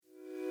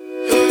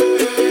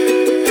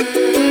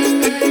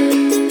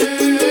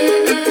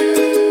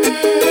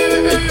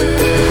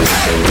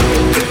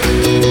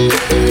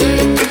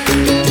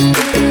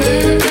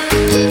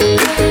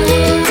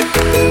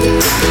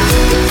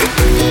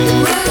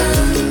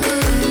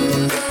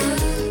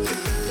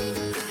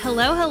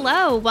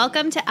Hello,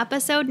 welcome to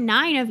episode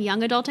 9 of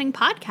Young Adulting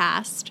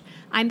Podcast.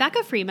 I'm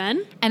Becca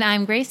Freeman. And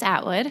I'm Grace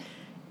Atwood.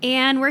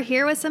 And we're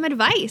here with some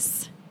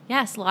advice.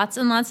 Yes, lots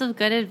and lots of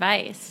good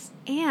advice.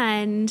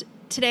 And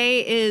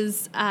today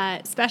is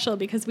special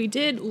because we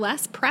did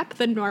less prep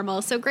than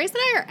normal. So Grace and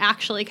I are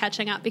actually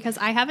catching up because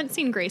I haven't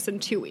seen Grace in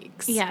 2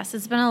 weeks. Yes,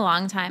 it's been a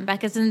long time.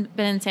 Becca's been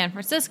in San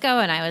Francisco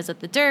and I was at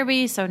the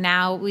Derby. So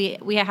now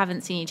we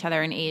haven't seen each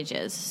other in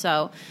ages.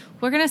 So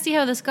we're going to see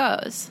how this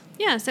goes.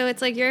 Yeah, so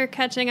it's like you're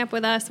catching up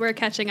with us. We're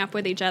catching up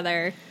with each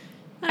other.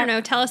 I don't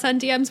know. Tell us on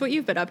DMs what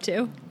you've been up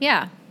to.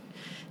 Yeah.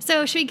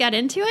 So should we get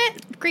into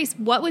it? Grace,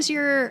 what was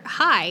your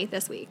high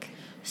this week?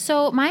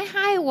 So my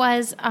high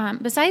was,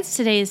 besides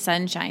today's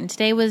sunshine,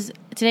 today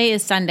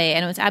is Sunday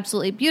and it was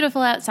absolutely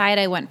beautiful outside.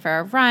 I went for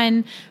a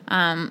run.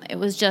 It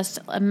was just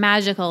a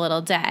magical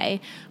little day.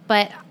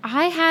 But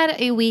I had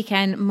a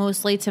weekend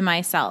mostly to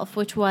myself,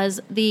 which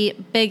was the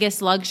biggest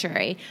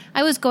luxury.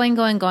 I was going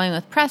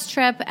with Press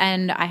Trip,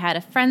 and I had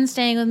a friend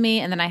staying with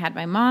me, and then I had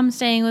my mom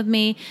staying with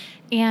me.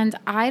 And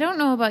I don't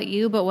know about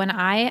you, but when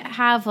I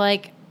have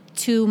like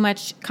too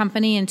much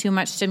company and too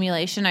much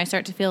stimulation, I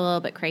start to feel a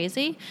little bit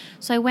crazy.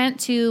 So I went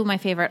to my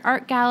favorite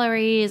art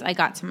galleries, I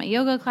got to my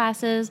yoga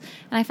classes,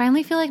 and I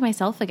finally feel like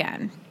myself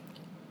again.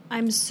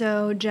 I'm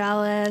so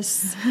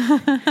jealous.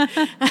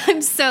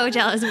 I'm so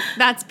jealous.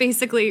 That's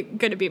basically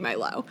going to be my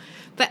low.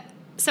 But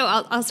so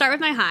I'll start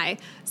with my high.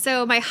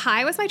 So my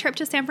high was my trip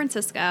to San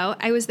Francisco.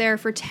 I was there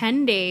for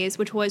 10 days,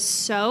 which was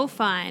so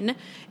fun.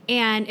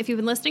 And if you've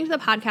been listening to the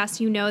podcast,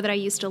 you know that I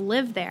used to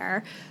live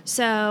there.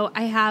 So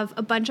I have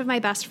a bunch of my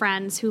best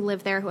friends who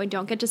live there who I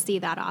don't get to see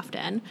that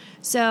often.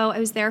 So I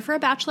was there for a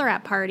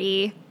bachelorette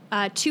party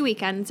 2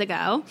 weekends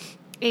ago.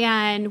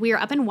 And we were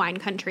up in wine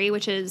country,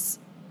 which is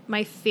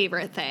my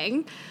favorite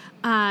thing.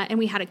 And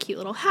we had a cute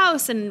little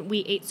house and we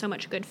ate so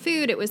much good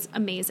food. It was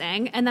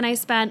amazing. And then I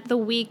spent the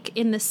week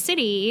in the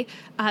city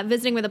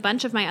visiting with a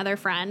bunch of my other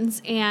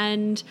friends,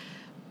 and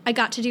I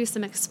got to do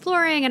some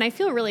exploring, and I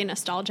feel really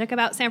nostalgic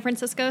about San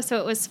Francisco. So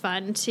it was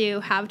fun to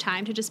have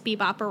time to just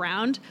bebop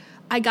around.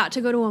 I got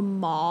to go to a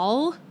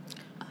mall.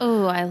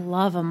 Oh, I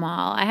love a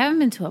mall. I haven't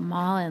been to a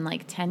mall in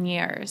like 10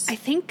 years. I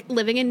think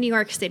living in New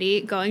York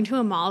City, going to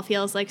a mall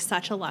feels like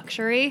such a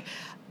luxury.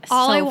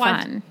 All I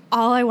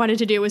wanted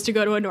to do was to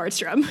go to a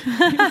Nordstrom.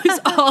 It was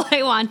all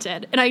I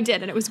wanted. And I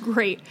did, and it was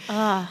great.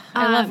 I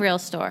love real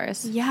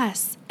stores.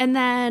 Yes. And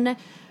then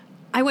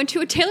I went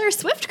to a Taylor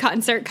Swift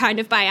concert kind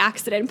of by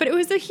accident, but it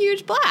was a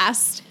huge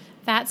blast.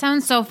 That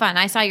sounds so fun.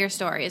 I saw your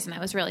stories, and I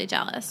was really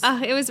jealous.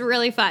 It was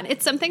really fun.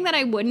 It's something that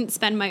I wouldn't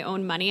spend my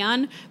own money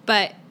on,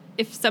 but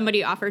if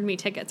somebody offered me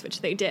tickets,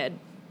 which they did,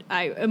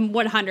 I am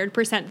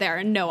 100% there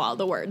and know all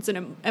the words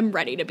and am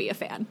ready to be a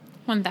fan.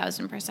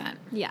 1,000%.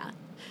 Yeah.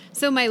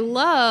 So my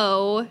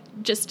low,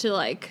 just to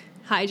like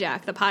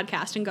hijack the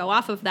podcast and go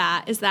off of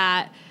that, is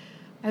that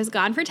I was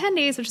gone for 10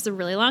 days, which is a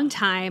really long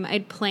time. I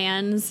had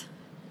plans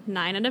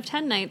 9 out of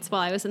 10 nights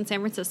while I was in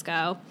San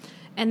Francisco.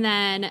 And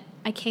then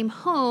I came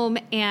home,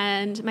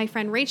 and my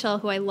friend Rachel,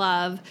 who I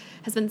love,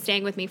 has been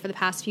staying with me for the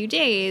past few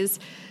days.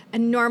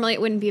 And normally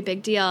it wouldn't be a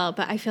big deal,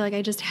 but I feel like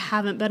I just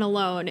haven't been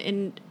alone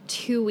in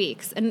 2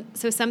 weeks. And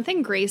so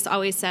something Grace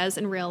always says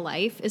in real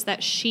life is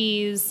that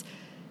she's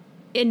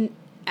an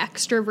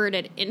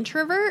extroverted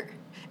introvert,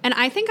 and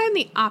I think I'm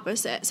the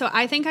opposite. So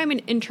I think I'm an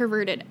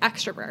introverted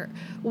extrovert,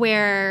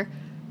 where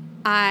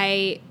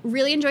I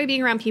really enjoy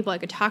being around people. I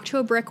could talk to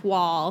a brick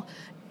wall,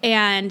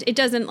 and it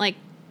doesn't like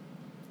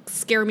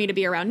scare me to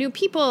be around new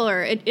people,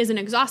 or it isn't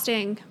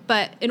exhausting,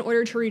 but in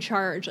order to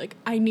recharge, like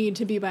I need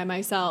to be by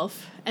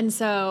myself. And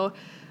so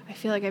I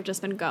feel like I've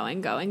just been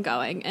going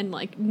and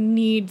like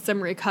need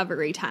some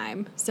recovery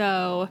time.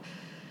 So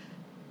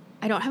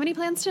I don't have any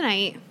plans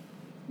tonight.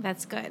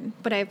 That's good.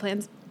 But I have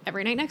plans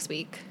every night next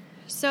week.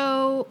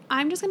 So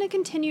I'm just going to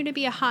continue to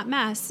be a hot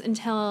mess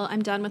until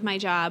I'm done with my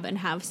job and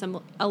have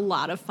a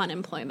lot of fun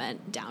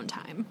employment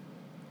downtime.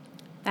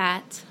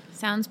 That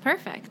sounds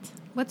perfect.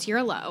 What's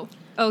your low?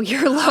 Oh,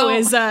 your low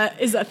is a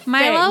thing.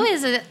 My low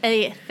is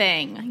a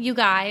thing. You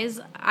guys,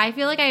 I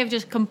feel like I have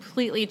just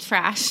completely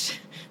trashed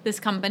this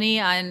company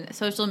on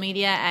social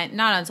media, and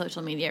not on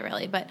social media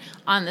really, but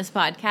on this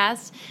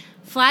podcast.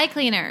 Fly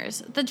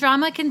cleaners. The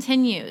drama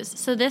continues.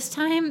 So this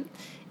time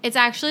it's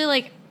actually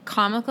like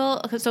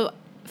comical. So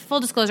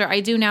full disclosure, I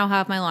do now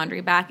have my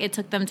laundry back. It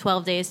took them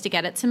 12 days to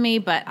get it to me,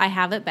 but I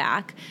have it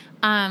back.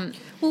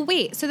 Well,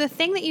 wait. So the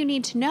thing that you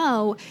need to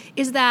know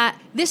is that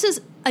this is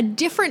a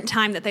different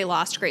time that they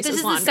lost Grace's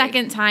laundry. This is the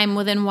second time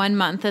within 1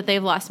 month that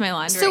they've lost my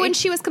laundry. So when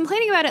she was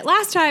complaining about it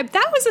last time,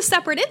 that was a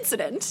separate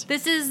incident.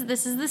 This is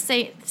the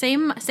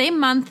same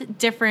month,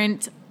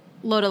 different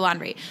load of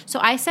laundry. So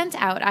I sent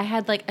out, I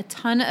had like a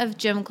ton of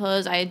gym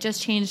clothes. I had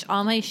just changed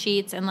all my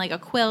sheets and like a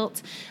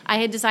quilt. I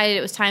had decided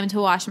it was time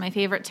to wash my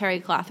favorite terry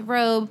cloth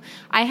robe.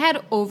 I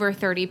had over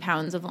 30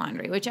 pounds of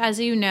laundry, which as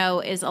you know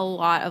is a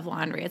lot of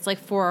laundry. It's like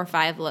 4 or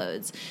 5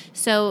 loads.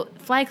 So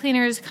Fly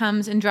Cleaners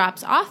comes and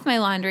drops off my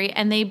laundry,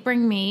 and they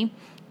bring me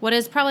what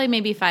is probably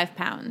maybe 5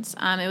 pounds.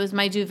 It was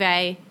my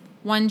duvet,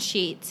 1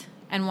 sheet,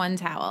 and 1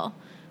 towel.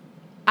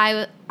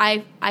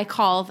 I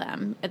call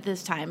them at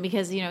this time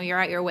because, you're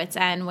at your wit's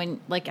end when,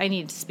 I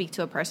need to speak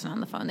to a person on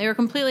the phone. They were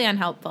completely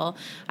unhelpful.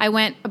 I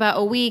went about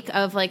a week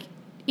of,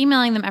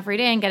 emailing them every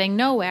day and getting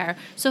nowhere.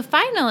 So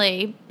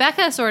finally,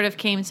 Becca sort of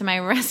came to my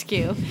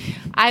rescue.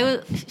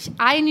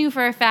 I knew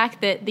for a fact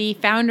that the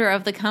founder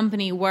of the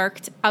company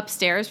worked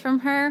upstairs from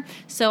her.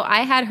 So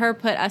I had her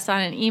put us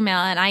on an email,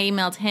 and I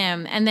emailed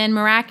him. And then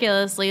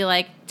miraculously,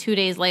 2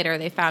 days later,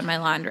 they found my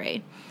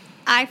laundry.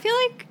 I feel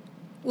like,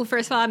 well,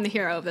 first of all, I'm the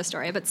hero of the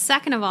story. But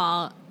second of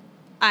all,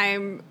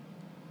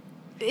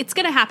 it's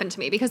going to happen to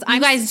me because you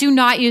guys do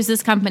not use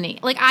this company.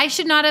 I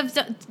should not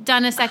have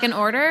done a second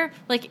order.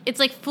 It's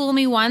fool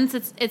me once,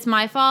 it's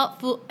my fault.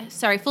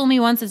 Fool me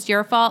once, it's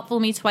your fault. Fool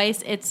me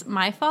twice, it's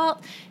my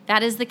fault.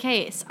 That is the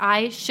case.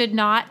 I should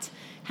not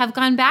have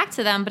gone back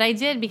to them, but I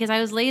did because I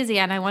was lazy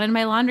and I wanted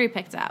my laundry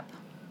picked up.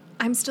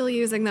 I'm still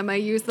using them. I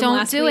used them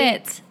last week. Don't do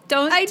it.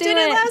 Don't I do did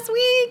it last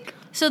week.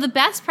 So the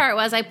best part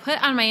was I put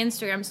on my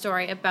Instagram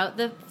story about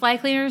the fly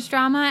cleaners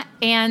drama,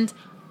 and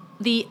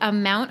the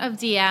amount of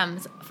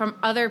DMs from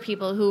other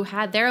people who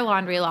had their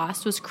laundry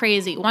lost was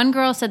crazy. One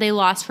girl said they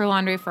lost her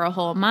laundry for a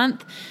whole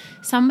month.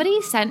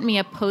 Somebody sent me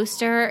a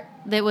poster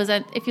that was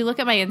if you look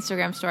at my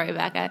Instagram story,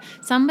 Becca,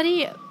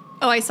 somebody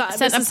I saw it.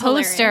 sent a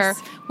poster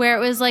where it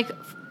was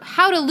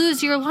how to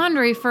lose your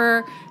laundry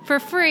for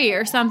free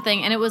or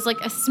something. And it was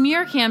a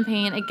smear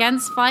campaign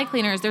against fly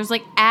cleaners. There's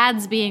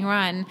ads being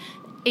run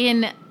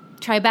in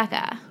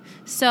Tribeca.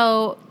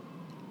 So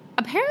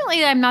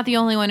apparently I'm not the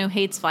only one who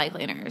hates fly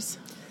cleaners.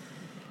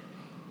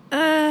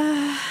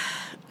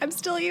 I'm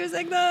still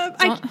using them.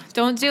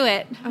 Don't do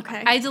it.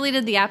 Okay. I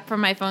deleted the app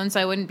from my phone so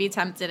I wouldn't be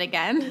tempted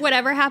again.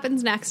 Whatever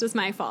happens next is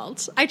my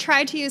fault. I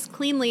tried to use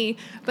Cleanly,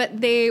 but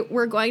they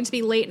were going to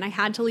be late and I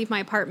had to leave my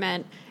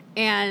apartment.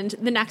 And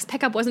the next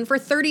pickup wasn't for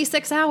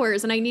 36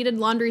 hours and I needed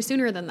laundry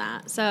sooner than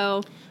that.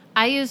 So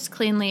I used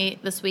Cleanly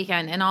this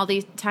weekend, and all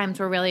these times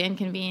were really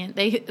inconvenient.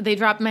 They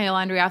dropped my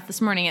laundry off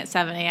this morning at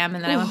 7 a.m.,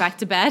 and then I went back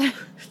to bed.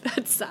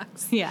 That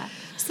sucks. Yeah.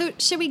 So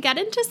should we get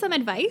into some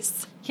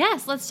advice?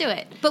 Yes, let's do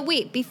it. But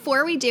wait,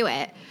 before we do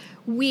it,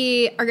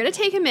 we are going to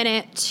take a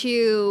minute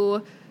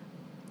to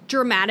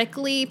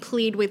dramatically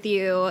plead with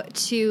you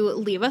to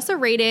leave us a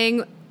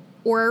rating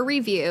or a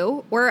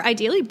review, or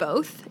ideally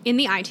both, in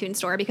the iTunes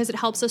store because it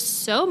helps us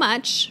so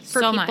much for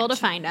people to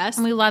find us.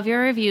 And we love your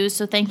reviews,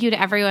 so thank you to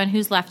everyone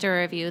who's left a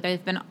review.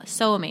 They've been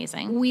so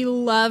amazing. We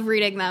love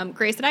reading them.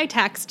 Grace and I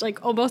text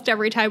almost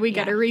every time we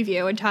get a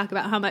review and talk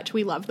about how much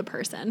we love the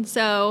person.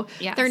 So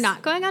they're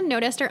not going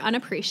unnoticed or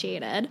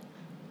unappreciated.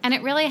 And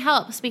it really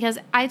helps because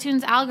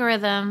iTunes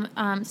algorithm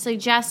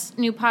suggests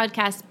new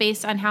podcasts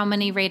based on how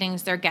many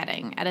ratings they're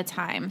getting at a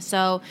time.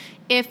 So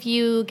if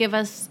you give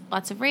us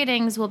lots of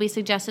ratings, we'll be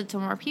suggested to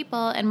more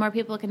people, and more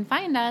people can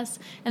find us,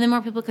 and then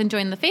more people can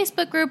join the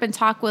Facebook group and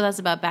talk with us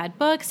about bad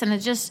books. And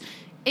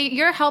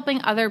you're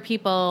helping other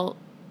people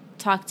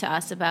talk to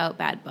us about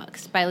bad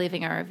books by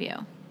leaving a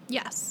review.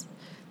 Yes.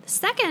 The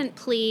second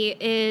plea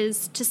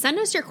is to send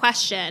us your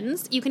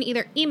questions. You can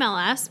either email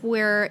us,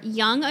 we're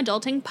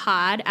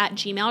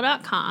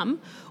youngadultingpod@gmail.com,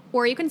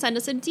 or you can send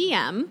us a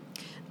DM.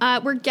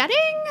 We're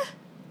getting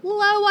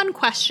low on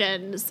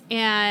questions,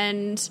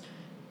 and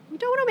we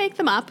don't want to make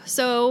them up,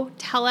 so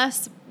tell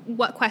us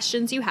what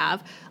questions you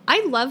have.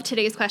 I love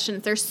today's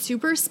questions. They're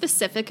super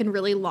specific and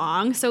really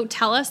long, so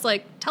tell us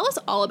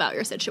all about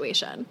your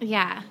situation.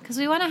 Yeah, because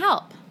we want to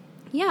help.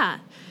 Yeah.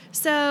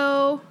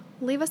 So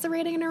leave us a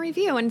rating and a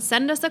review and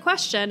send us a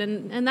question,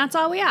 and that's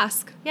all we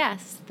ask.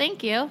 Yes,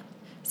 thank you.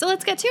 So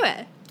let's get to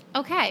it.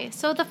 Okay,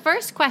 so the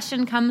first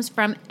question comes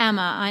from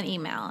Emma on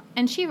email,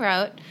 and she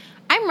wrote,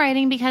 I'm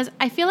writing because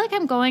I feel like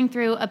I'm going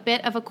through a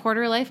bit of a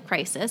quarter-life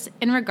crisis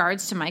in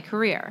regards to my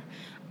career.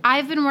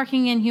 I've been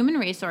working in human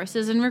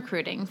resources and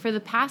recruiting for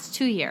the past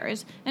 2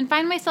 years and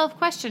find myself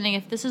questioning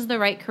if this is the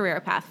right career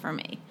path for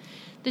me.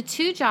 The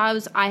 2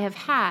 jobs I have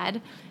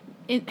had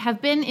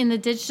have been in the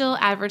digital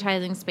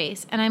advertising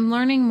space, and I'm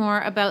learning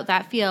more about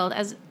that field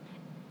as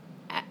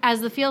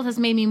the field has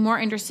made me more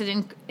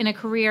interested in a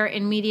career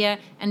in media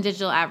and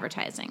digital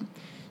advertising.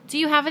 Do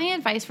you have any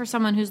advice for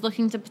someone who's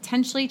looking to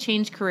potentially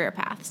change career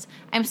paths?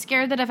 I'm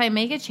scared that if I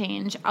make a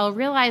change, I'll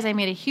realize I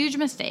made a huge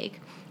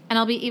mistake, and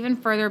I'll be even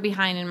further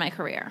behind in my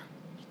career.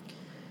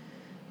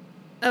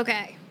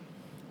 Okay.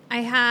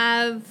 I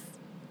have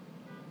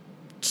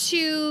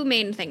 2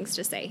 main things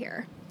to say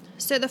here.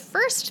 So the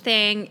first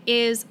thing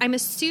is, I'm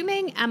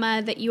assuming,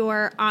 Emma, that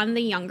you're on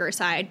the younger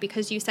side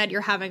because you said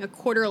you're having a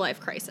quarter-life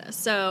crisis.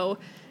 So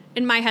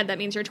in my head, that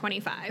means you're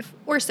 25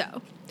 or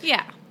so.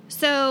 Yeah.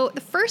 So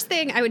the first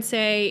thing I would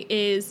say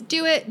is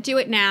do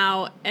it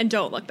now, and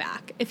don't look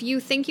back. If you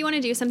think you want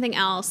to do something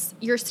else,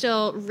 you're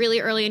still really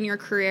early in your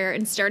career,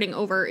 and starting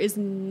over is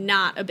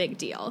not a big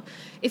deal.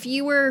 If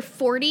you were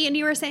 40 and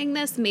you were saying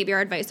this, maybe our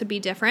advice would be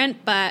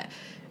different, but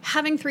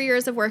having 3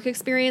 years of work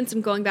experience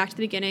and going back to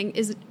the beginning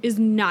is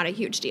not a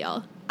huge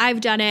deal.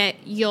 I've done it.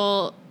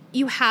 You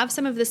have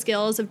some of the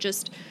skills of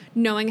just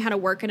knowing how to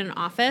work in an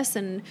office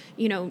and,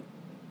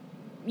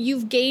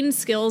 you've gained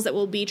skills that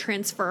will be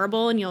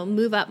transferable and you'll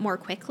move up more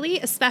quickly,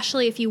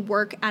 especially if you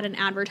work at an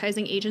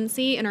advertising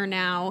agency and are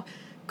now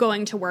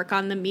going to work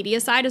on the media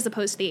side as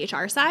opposed to the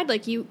HR side.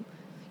 Like you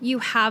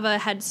have a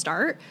head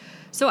start.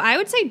 So I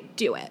would say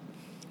do it.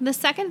 The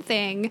second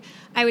thing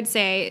I would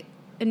say,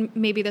 and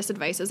maybe this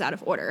advice is out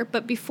of order,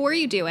 but before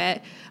you do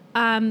it,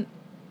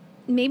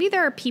 maybe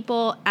there are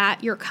people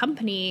at your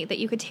company that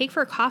you could take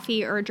for a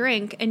coffee or a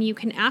drink and you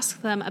can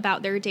ask them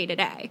about their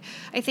day-to-day.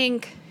 I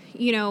think,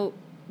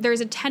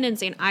 there's a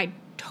tendency, and I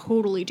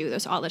totally do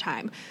this all the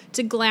time,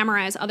 to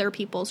glamorize other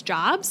people's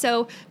jobs.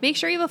 So make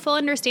sure you have a full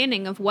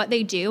understanding of what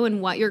they do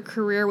and what your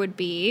career would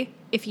be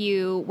if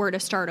you were to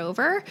start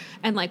over,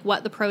 and like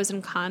what the pros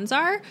and cons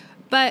are.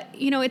 But,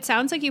 it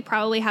sounds like you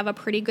probably have a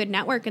pretty good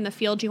network in the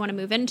field you want to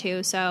move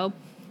into. So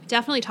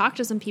definitely talk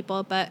to some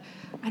people, but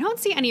I don't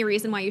see any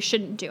reason why you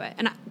shouldn't do it.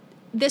 And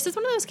this is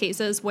one of those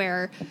cases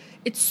where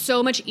it's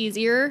so much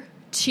easier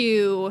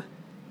to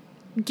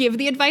give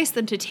the advice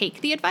than to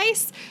take the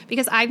advice,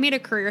 because I've made a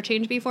career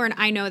change before and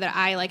I know that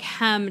I like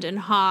hemmed and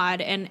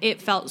hawed and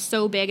it felt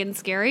so big and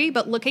scary.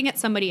 But looking at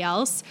somebody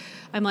else,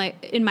 I'm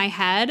like, in my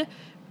head,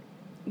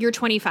 you're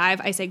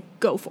 25, I say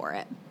go for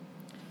it.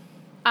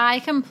 I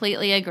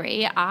completely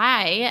agree.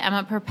 I am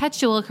a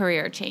perpetual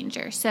career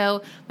changer.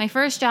 So my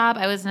first job,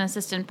 I was an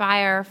assistant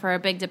buyer for a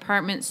big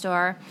department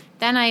store.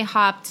 Then I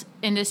hopped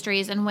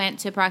industries and went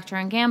to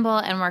Procter & Gamble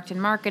and worked in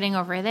marketing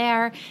over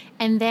there.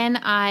 And then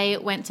I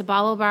went to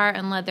BaubleBar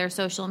and led their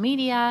social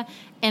media.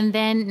 And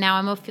then now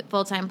I'm a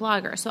full-time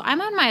blogger. So I'm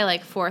on my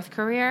fourth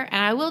career.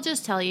 And I will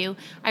just tell you,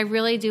 I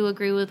really do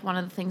agree with one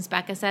of the things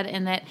Becca said,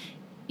 in that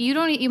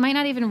you might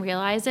not even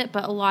realize it,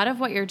 but a lot of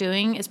what you're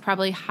doing is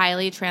probably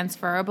highly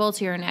transferable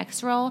to your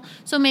next role.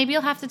 So maybe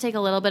you'll have to take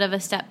a little bit of a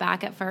step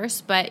back at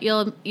first, but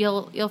you'll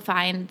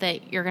find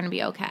that you're going to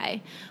be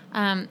okay.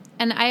 And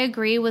I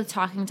agree with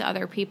talking to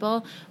other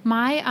people.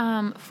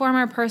 My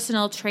former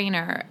personal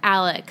trainer,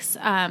 Alex,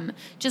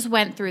 just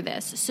went through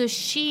this. So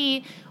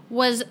she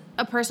was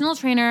a personal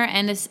trainer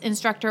and an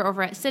instructor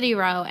over at City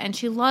Row, and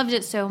she loved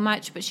it so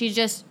much, but she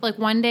just,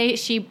 one day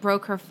she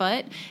broke her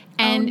foot,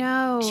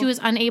 and she was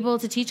unable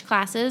to teach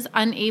classes,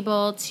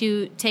 unable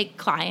to take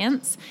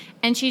clients,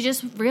 and she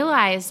just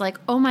realized,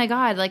 oh my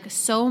God,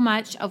 so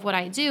much of what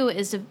I do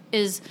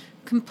is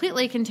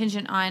completely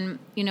contingent on,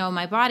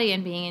 my body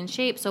and being in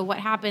shape. So what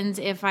happens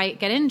if I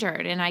get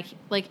injured and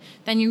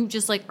then you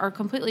just are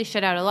completely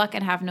shit out of luck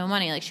and have no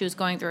money. She was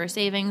going through her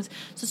savings.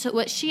 So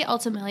what she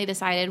ultimately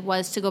decided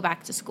was to go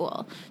back to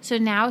school. So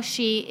now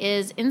she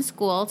is in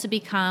school to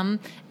become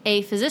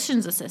a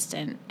physician's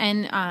assistant,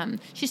 and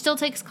she still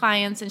takes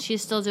clients and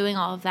she's still doing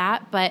all of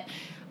that. But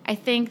I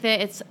think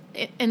that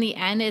in the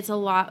end, it's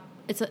a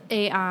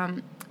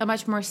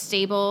much more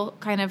stable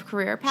kind of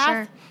career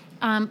path. Sure.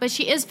 But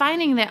she is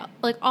finding that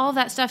all of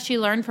that stuff she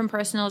learned from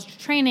personal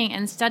training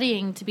and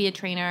studying to be a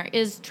trainer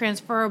is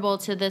transferable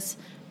to this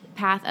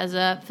path as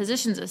a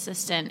physician's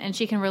assistant, and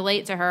she can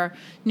relate to her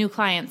new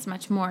clients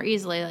much more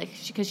easily,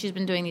 because she's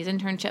been doing these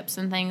internships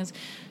and things.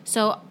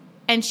 So,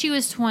 and she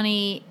was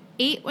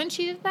 28 when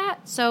she did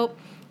that. So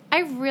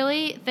I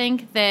really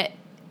think that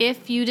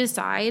if you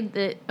decide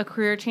that a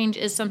career change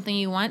is something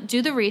you want,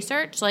 do the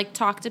research,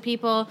 talk to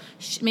people,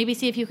 maybe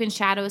see if you can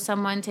shadow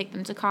someone, take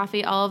them to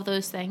coffee, all of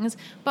those things.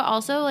 But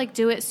also,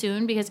 do it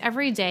soon, because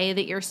every day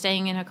that you're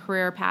staying in a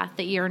career path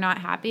that you're not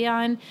happy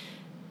on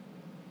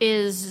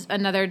is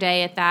another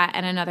day at that,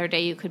 and another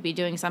day you could be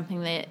doing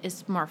something that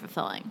is more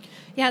fulfilling.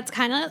 Yeah, it's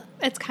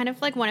kind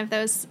of like one of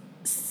those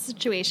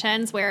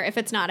situations where if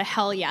it's not a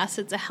hell yes,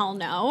 it's a hell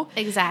no.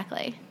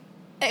 Exactly.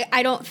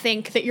 I don't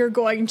think that you're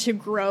going to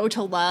grow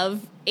to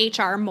love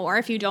HR more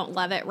if you don't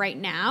love it right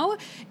now.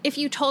 If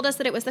you told us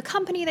that it was the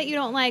company that you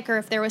don't like, or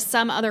if there was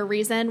some other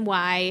reason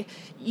why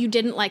you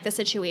didn't like the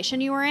situation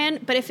you were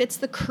in, but if it's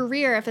the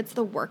career, if it's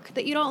the work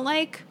that you don't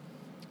like,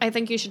 I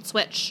think you should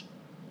switch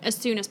as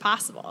soon as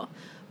possible.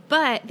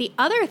 But the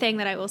other thing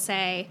that I will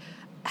say,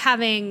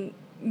 having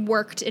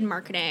worked in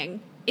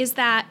marketing, is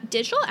that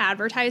digital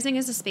advertising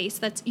is a space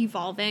that's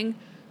evolving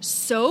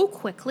so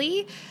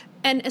quickly,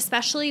 and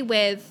especially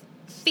with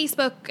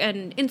Facebook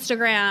and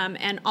Instagram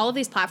and all of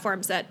these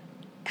platforms that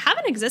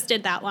haven't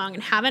existed that long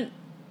and haven't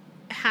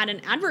had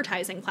an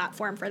advertising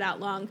platform for that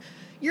long,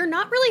 you're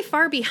not really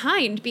far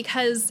behind,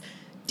 because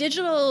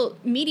digital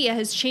media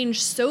has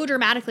changed so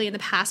dramatically in the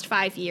past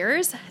 5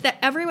 years that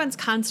everyone's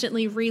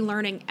constantly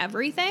relearning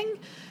everything.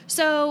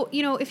 So,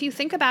 if you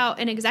think about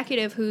an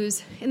executive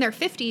who's in their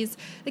 50s,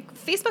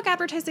 Facebook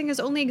advertising has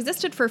only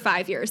existed for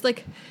 5 years.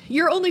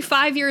 You're only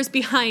 5 years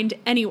behind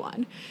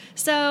anyone.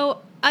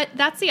 So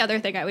that's the other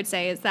thing I would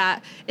say, is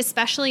that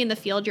especially in the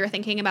field you're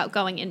thinking about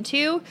going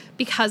into,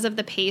 because of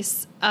the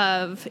pace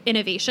of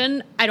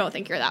innovation, I don't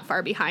think you're that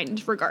far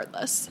behind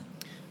regardless.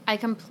 I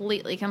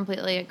completely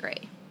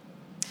agree.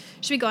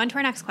 Should we go on to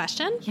our next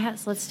question?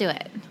 Yes, let's do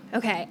it.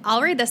 Okay,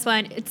 I'll read this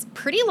one. It's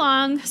pretty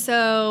long,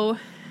 so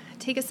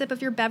take a sip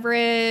of your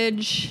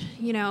beverage,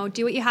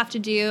 do what you have to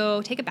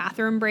do, take a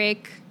bathroom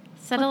break.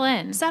 Settle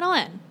in.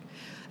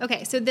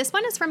 Okay, so this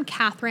one is from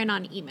Catherine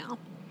on email.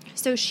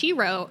 So she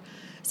wrote,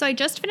 So I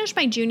just finished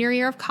my junior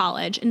year of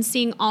college, and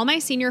seeing all my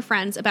senior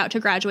friends about to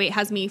graduate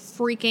has me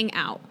freaking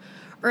out.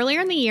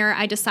 Earlier in the year,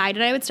 I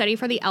decided I would study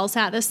for the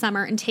LSAT this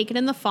summer and take it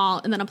in the fall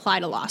and then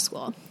apply to law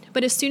school.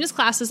 But as soon as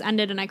classes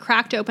ended and I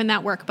cracked open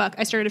that workbook,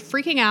 I started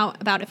freaking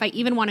out about if I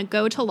even want to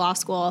go to law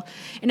school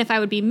and if I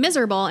would be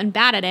miserable and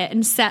bad at it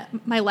and set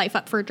my life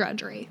up for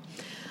drudgery.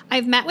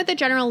 I've met with the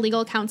general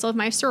legal counsel of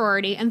my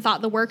sorority and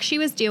thought the work she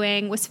was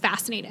doing was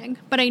fascinating,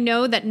 but I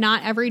know that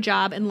not every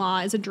job in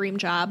law is a dream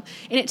job,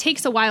 and it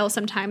takes a while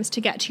sometimes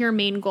to get to your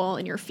main goal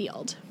in your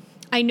field.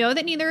 I know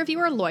that neither of you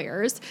are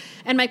lawyers,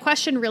 and my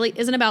question really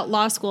isn't about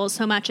law school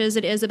so much as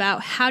it is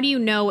about how do you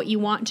know what you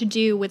want to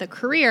do with a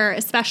career,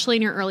 especially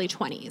in your early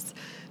 20s.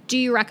 Do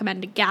you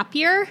recommend a gap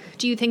year?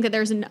 Do you think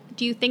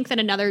that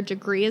another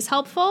degree is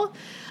helpful?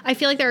 I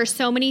feel like there are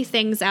so many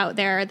things out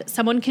there that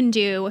someone can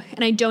do,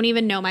 and I don't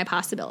even know my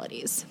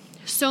possibilities.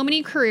 So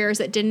many careers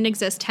that didn't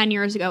exist 10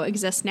 years ago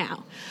exist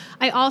now.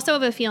 I also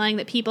have a feeling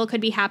that people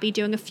could be happy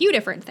doing a few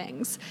different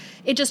things.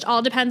 It just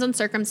all depends on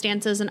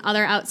circumstances and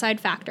other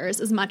outside factors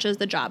as much as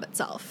the job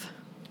itself.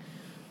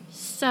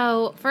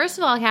 So, first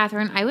of all,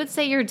 Catherine, I would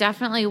say you're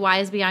definitely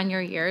wise beyond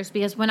your years,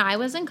 because when I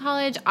was in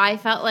college, I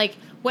felt like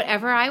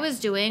whatever I was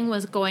doing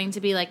was going to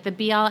be like the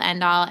be all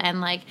end all. And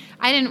like,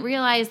 I didn't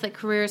realize that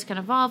careers can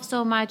evolve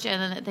so much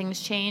and then that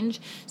things change.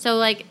 So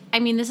like,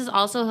 I mean, this is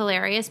also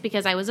hilarious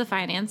because I was a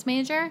finance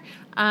major,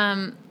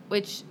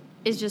 which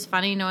is just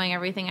funny knowing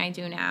everything I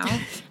do now.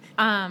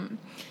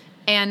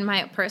 And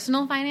my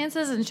personal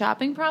finances and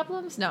shopping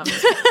problems. No, I'm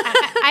just kidding.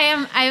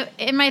 I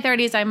in my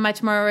 30s, I'm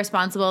much more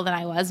responsible than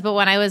I was. But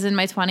when I was in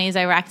my 20s,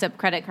 I racked up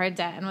credit card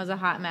debt and was a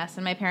hot mess.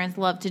 And my parents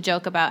loved to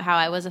joke about how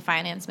I was a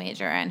finance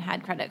major and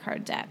had credit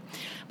card debt.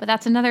 But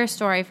that's another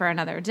story for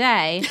another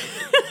day.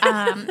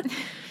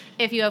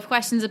 If you have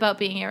questions about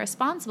being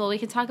irresponsible, we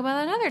can talk about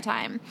that another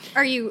time.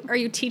 Are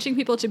you teaching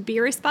people to be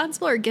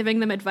responsible or giving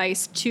them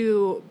advice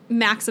to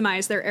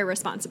maximize their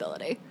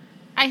irresponsibility?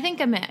 I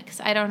think a mix.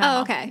 I don't know.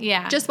 Oh, okay.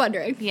 Yeah. Just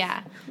wondering.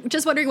 Yeah.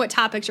 Just wondering what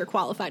topics you're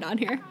qualified on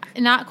here.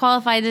 Not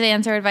qualified to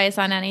answer advice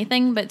on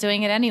anything, but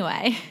doing it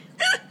anyway.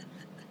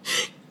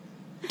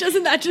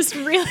 Doesn't that just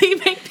really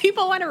make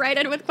people want to write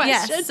in with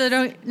questions? Yes.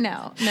 So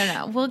no.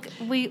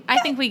 I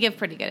think we give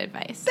pretty good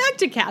advice. Back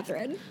to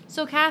Catherine.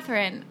 So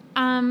Catherine,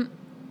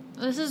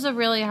 this is a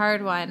really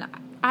hard one.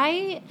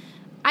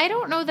 I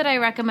don't know that I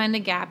recommend a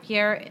gap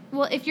year.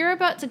 Well, if you're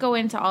about to go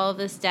into all of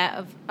this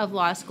debt of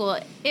law school,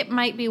 it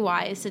might be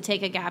wise to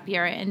take a gap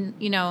year and,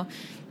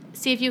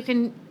 see if you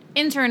can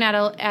intern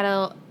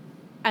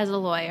as a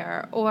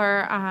lawyer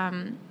or,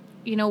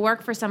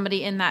 work for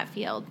somebody in that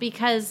field,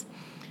 because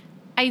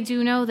I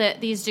do know that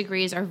these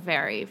degrees are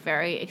very,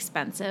 very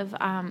expensive.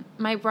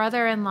 My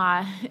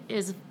brother-in-law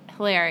is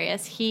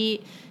hilarious.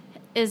 He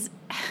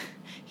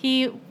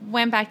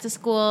went back to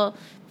school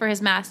for his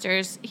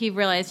master's. He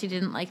realized he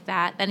didn't like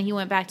that. Then he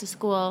went back to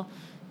school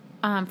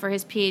for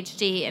his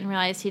PhD and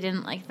realized he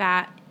didn't like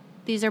that.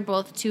 These are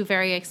both two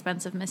very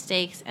expensive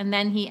mistakes. And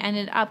then he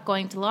ended up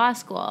going to law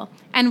school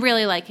and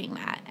really liking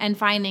that and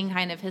finding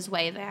kind of his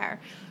way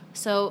there.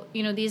 So,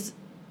 these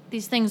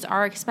things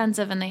are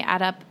expensive and they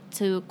add up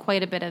to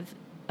quite a bit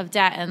of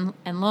debt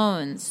and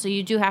loans. So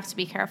you do have to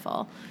be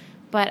careful.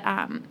 But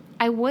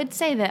I would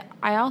say that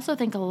I also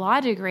think a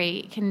law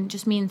degree can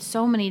just mean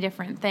so many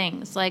different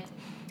things. Like,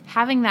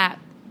 having that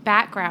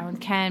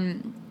background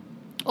can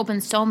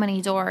open so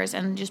many doors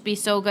and just be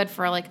so good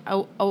for like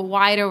a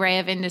wide array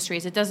of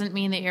industries. It doesn't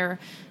mean that you're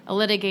a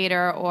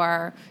litigator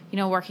or,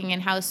 working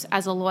in-house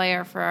as a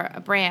lawyer for a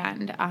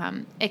brand.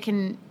 It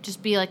can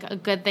just be like a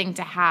good thing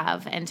to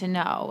have and to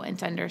know and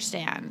to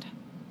understand.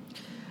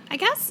 I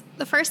guess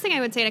the first thing I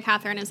would say to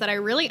Catherine is that I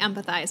really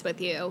empathize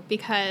with you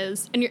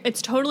because, and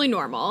it's totally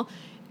normal.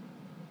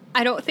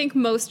 I don't think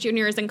most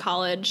juniors in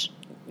college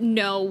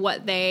know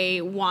what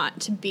they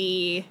want to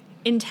be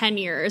in 10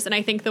 years. And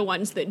I think the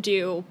ones that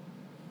do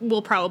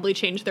will probably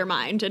change their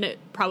mind and it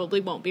probably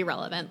won't be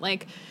relevant.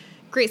 Like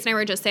Grace and I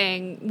were just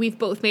saying, we've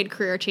both made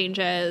career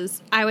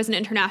changes. I was an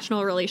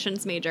international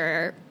relations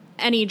major.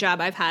 Any job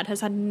I've had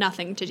has had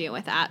nothing to do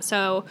with that.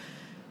 So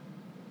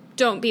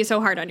don't be so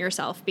hard on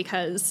yourself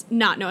because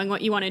not knowing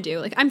what you want to do.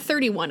 Like, I'm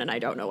 31 and I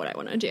don't know what I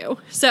want to do.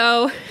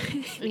 So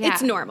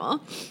It's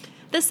normal.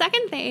 The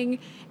second thing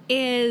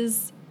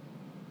is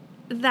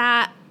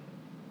that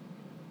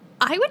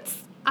I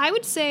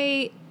would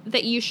say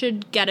that you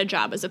should get a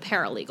job as a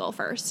paralegal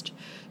first.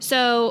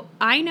 So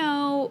I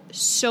know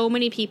so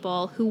many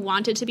people who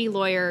wanted to be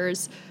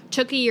lawyers,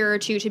 took a year or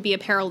two to be a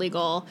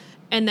paralegal,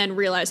 and then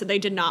realized that they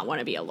did not want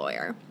to be a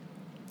lawyer.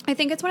 I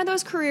think it's one of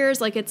those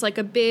careers, like it's like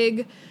a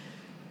big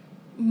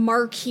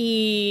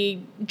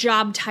marquee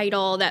job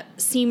title that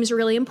seems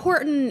really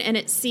important and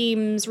it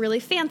seems really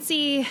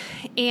fancy.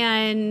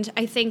 And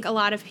I think a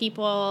lot of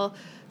people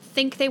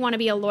think they want to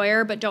be a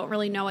lawyer but don't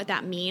really know what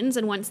that means.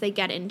 And once they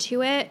get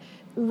into it,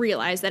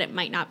 realize that it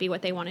might not be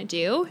what they want to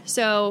do.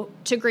 So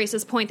to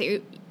Grace's point,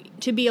 that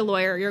to be a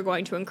lawyer, you're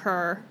going to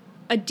incur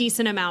a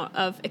decent amount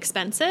of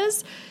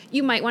expenses.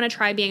 You might want to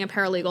try being a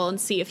paralegal and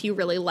see if you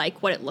really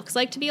like what it looks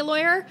like to be a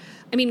lawyer.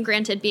 I mean,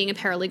 granted, being a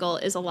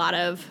paralegal is a lot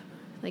of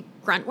like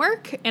grunt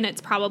work, and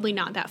it's probably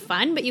not that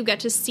fun, but you get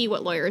to see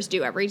what lawyers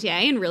do every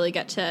day and really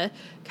get to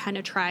kind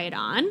of try it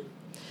on.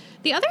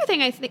 The other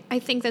thing I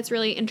think that's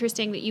really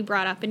interesting that you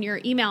brought up in your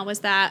email was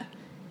that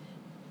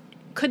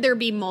could there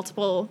be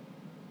multiple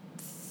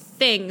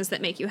things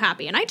that make you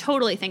happy? And I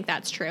totally think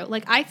that's true.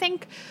 Like, I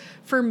think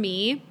for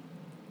me,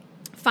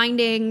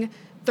 finding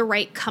the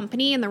right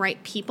company and the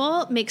right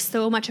people makes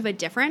so much of a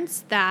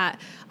difference that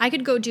I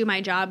could go do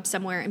my job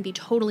somewhere and be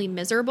totally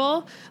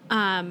miserable,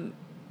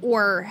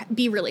 or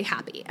be really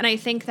happy. And I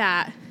think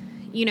that,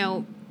 you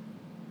know,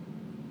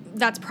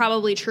 that's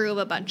probably true of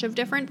a bunch of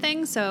different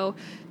things. So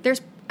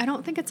I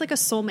don't think it's like a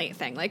soulmate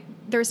thing. Like,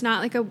 there's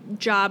not like a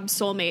job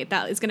soulmate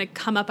that is going to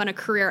come up on a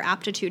career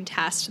aptitude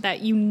test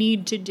that you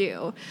need to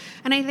do.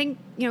 And I think,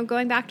 you know,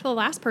 going back to the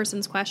last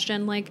person's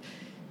question, like,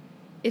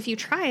 if you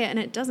try it and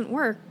it doesn't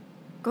work,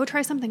 go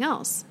try something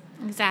else.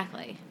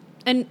 Exactly.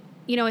 And,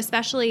 you know,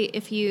 especially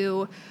if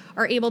you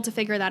are able to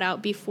figure that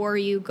out before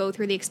you go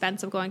through the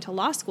expense of going to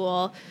law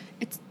school,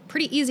 it's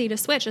pretty easy to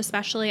switch,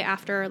 especially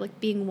after like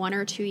being 1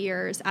 or 2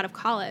 years out of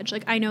college.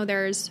 Like, I know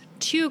there's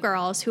 2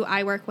 girls who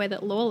I work with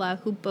at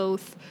Lola who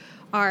both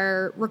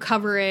are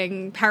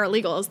recovering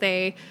paralegals.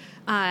 They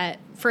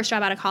first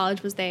job out of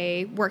college was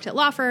they worked at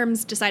law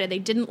firms, decided they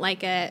didn't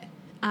like it.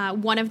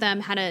 One of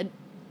them had an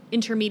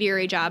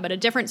intermediary job at a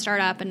different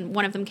startup, and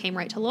one of them came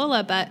right to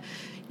Lola. But,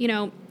 you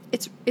know,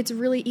 it's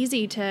really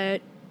easy to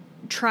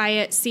try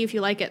it, see if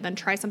you like it, then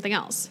try something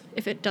else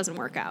if it doesn't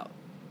work out.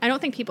 I don't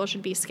think people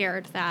should be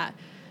scared that,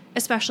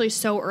 especially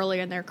so early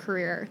in their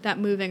career, that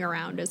moving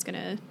around is going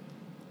to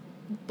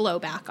blow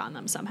back on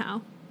them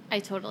somehow. I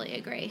totally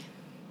agree.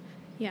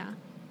 Yeah.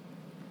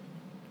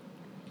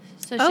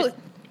 So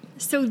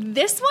so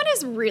this one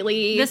is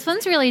really... This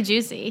one's really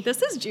juicy.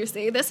 This is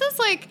juicy. This is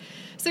like...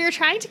 So you're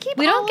trying to keep...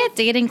 We don't get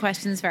dating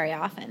questions very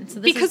often.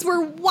 So because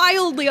we're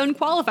wildly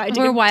unqualified to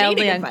We're give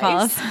wildly dating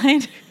advice.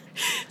 unqualified.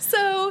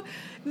 So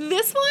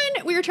this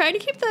one, we were trying to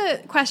keep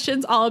the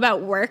questions all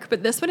about work,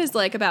 but this one is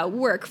like about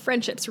work,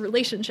 friendships,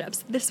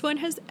 relationships. This one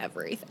has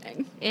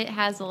everything. It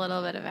has a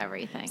little bit of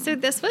everything. So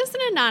this was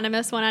an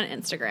anonymous one on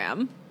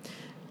Instagram.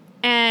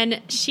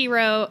 And she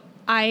wrote,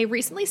 I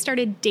recently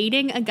started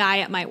dating a guy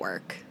at my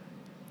work.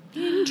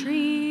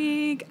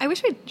 Intrigue. I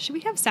wish should we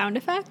have sound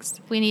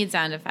effects? We need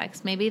sound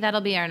effects. Maybe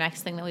that'll be our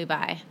next thing that we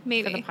buy for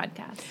the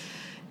podcast.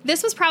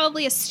 This was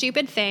probably a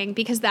stupid thing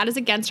because that is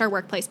against our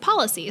workplace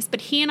policies,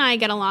 but he and I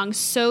get along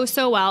so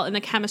well, and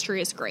the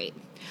chemistry is great.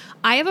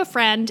 I have a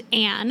friend,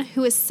 Anne,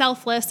 who is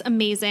selfless,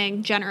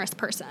 amazing, generous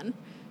person.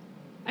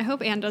 I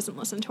hope Anne doesn't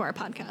listen to our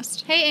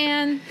podcast. Hey,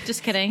 Anne.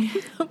 Just kidding.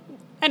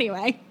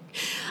 Anyway,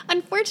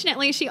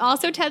 unfortunately, she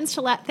also tends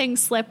to let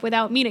things slip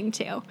without meaning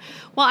to.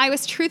 While I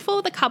was truthful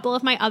with a couple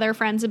of my other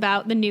friends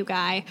about the new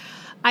guy,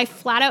 I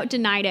flat out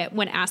denied it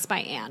when asked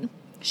by Anne.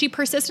 She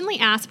persistently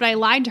asked, but I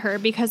lied to her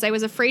because I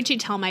was afraid she'd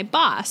tell my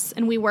boss,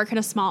 and we work in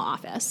a small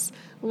office.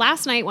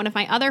 Last night, one of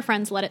my other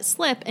friends let it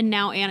slip, and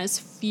now Anne is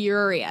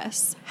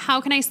furious. How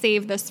can I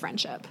save this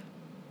friendship?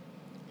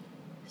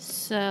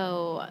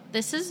 So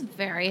this is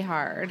very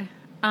hard.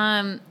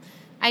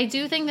 I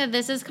do think that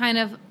this is kind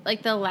of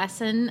like the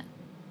lesson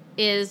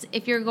is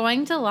if you're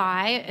going to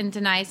lie and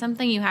deny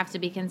something, you have to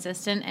be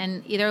consistent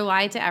and either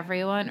lie to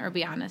everyone or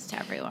be honest to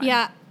everyone.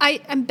 Yeah,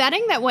 I'm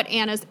betting that what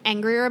Anna's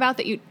angrier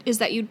about is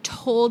that you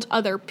told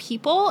other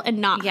people and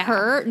not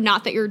her,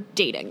 not that you're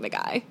dating the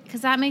guy.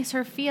 Because that makes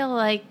her feel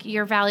like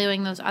you're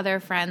valuing those other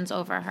friends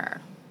over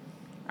her,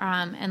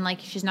 and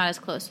like she's not as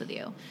close with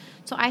you.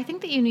 So I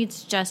think that you need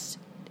to just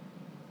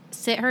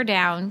sit her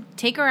down,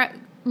 take her out,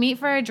 meet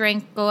for a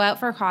drink, go out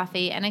for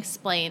coffee, and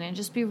explain and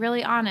just be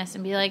really honest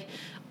and be like,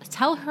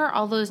 tell her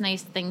all those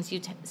nice things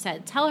you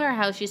said. Tell her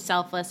how she's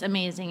selfless,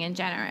 amazing, and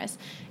generous.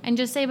 And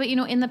just say, but, you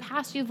know, in the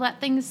past you've let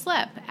things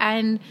slip.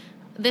 And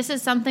this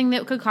is something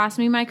that could cost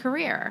me my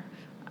career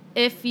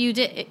if you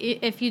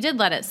did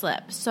let it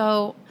slip.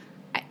 So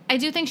I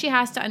do think she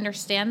has to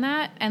understand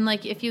that. And,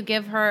 like, if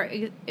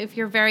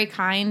you're very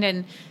kind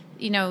and,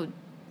 you know,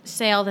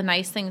 say all the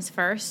nice things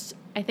first,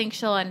 I think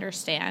she'll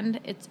understand.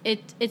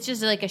 It's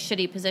just like a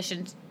shitty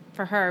position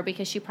for her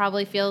because she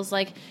probably feels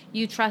like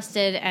you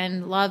trusted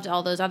and loved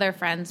all those other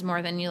friends more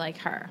than you like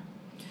her.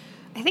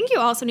 I think you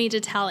also need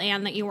to tell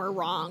Anne that you were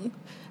wrong.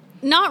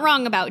 Not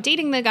wrong about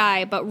dating the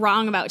guy, but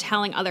wrong about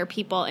telling other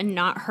people and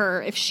not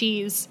her if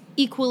she's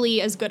equally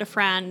as good a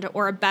friend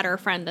or a better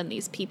friend than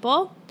these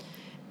people.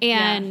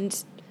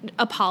 And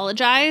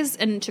apologize,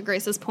 and to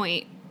Grace's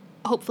point,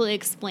 hopefully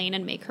explain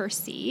and make her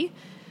see.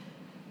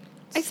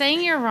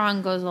 Saying you're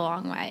wrong goes a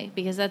long way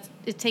because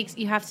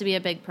you have to be a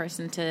big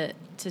person to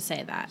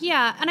say that.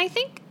 Yeah, and I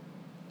think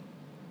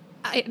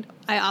I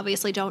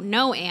obviously don't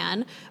know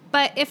Anne,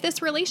 but if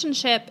this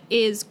relationship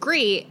is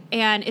great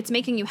and it's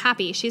making you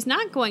happy, she's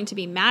not going to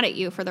be mad at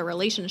you for the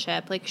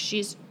relationship. Like,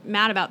 she's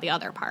mad about the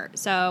other part.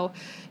 So,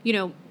 you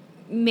know,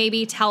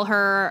 maybe tell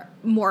her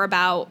more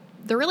about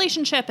the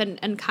relationship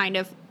and kind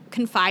of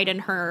confide in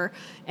her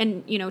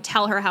and, you know,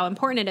 tell her how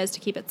important it is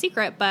to keep it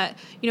secret, but,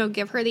 you know,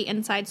 give her the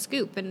inside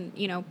scoop and,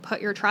 you know, put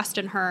your trust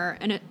in her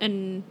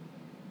and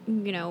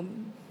you know,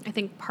 I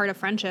think part of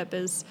friendship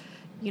is,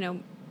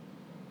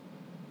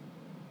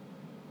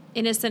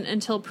 innocent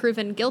until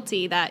proven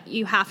guilty, that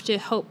you have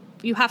to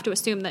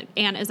assume that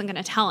Anne isn't going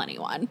to tell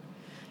anyone,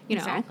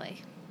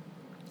 Exactly.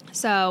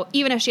 So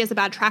even if she has a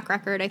bad track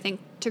record, I think,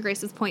 to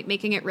Grace's point,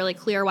 making it really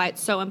clear why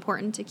it's so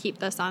important to keep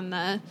this on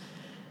the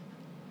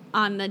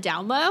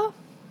down low.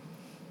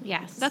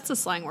 Yes. That's a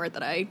slang word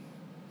that I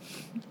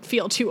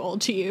feel too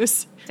old to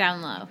use.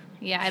 Down low.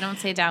 Yeah, I don't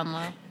say down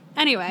low.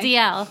 Anyway.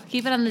 DL.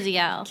 Keep it on the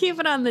DL. Keep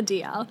it on the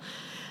DL.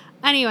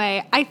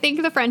 Anyway, I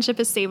think the friendship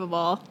is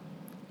savable.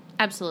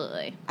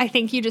 Absolutely. I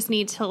think you just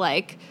need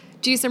to,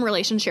 do some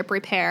relationship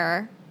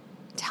repair,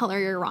 tell her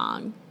you're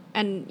wrong,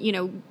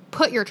 and,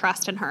 put your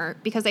trust in her,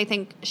 because I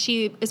think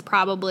she is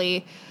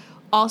probably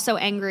also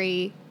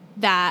angry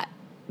that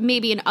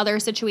maybe in other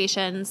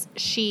situations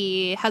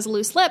she has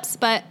loose lips,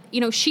 but,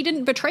 she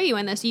didn't betray you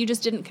in this. You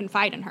just didn't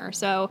confide in her.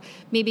 So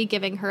maybe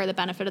giving her the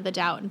benefit of the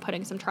doubt and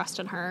putting some trust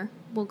in her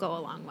will go a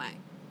long way.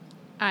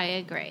 I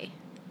agree.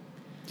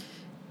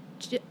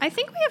 I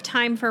think we have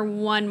time for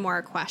one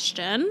more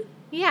question.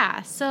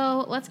 Yeah,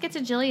 so let's get to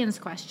Jillian's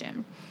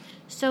question.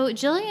 So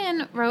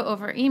Jillian wrote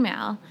over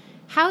email,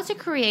 how to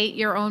create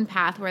your own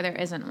path where there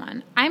isn't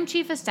one. I'm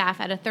chief of staff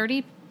at a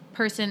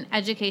 30-person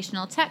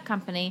educational tech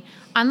company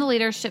on the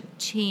leadership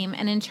team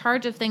and in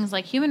charge of things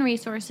like human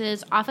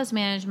resources, office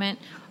management,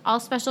 all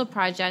special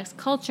projects,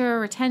 culture,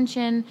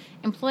 retention,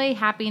 employee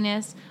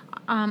happiness.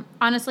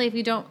 Honestly, if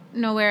you don't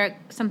know where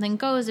something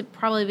goes, it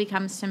probably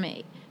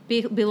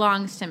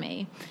belongs to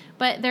me.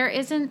 But there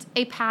isn't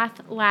a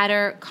path,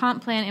 ladder,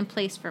 comp plan in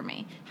place for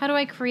me. How do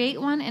I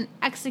create one and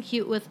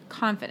execute with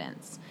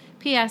confidence?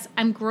 P.S.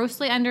 I'm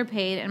grossly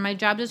underpaid, and my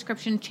job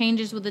description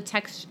changes with the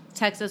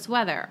Texas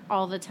weather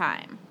all the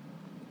time.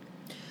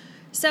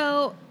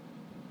 So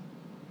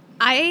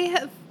I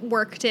have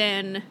worked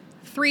in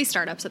 3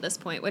 startups at this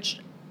point, which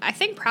I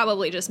think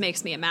probably just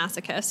makes me a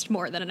masochist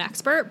more than an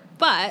expert.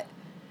 But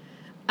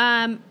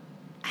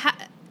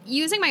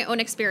using my own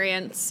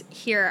experience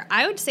here,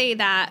 I would say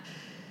that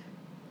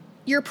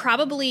you're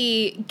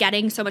probably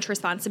getting so much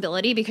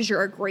responsibility because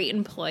you're a great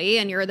employee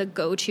and you're the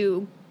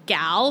go-to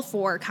gal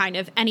for kind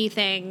of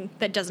anything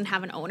that doesn't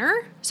have an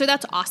owner. So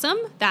that's awesome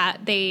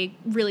that they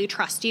really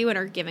trust you and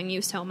are giving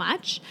you so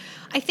much.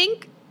 I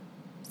think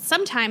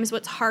sometimes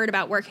what's hard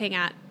about working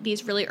at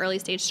these really early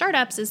stage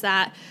startups is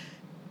that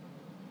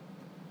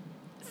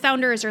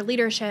founders or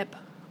leadership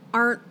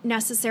aren't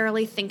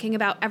necessarily thinking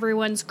about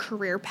everyone's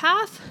career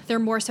path. They're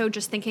more so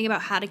just thinking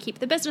about how to keep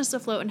the business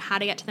afloat and how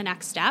to get to the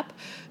next step.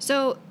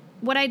 So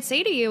what I'd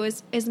say to you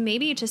is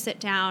maybe to sit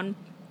down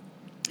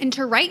and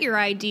to write your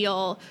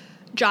ideal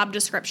job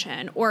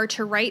description or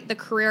to write the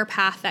career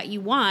path that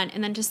you want,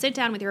 and then to sit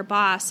down with your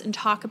boss and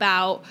talk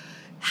about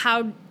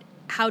how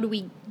do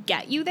we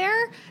get you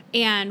there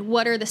and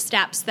what are the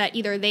steps that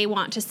either they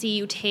want to see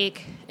you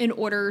take in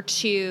order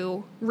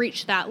to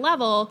reach that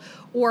level,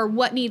 or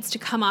what needs to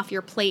come off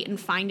your plate and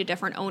find a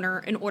different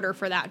owner in order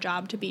for that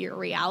job to be your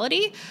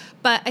reality.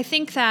 But I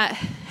think that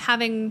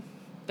having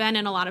been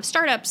in a lot of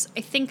startups,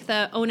 I think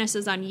the onus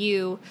is on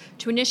you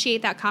to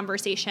initiate that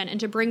conversation and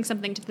to bring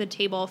something to the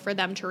table for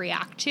them to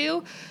react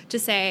to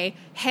say,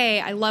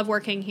 hey, I love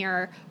working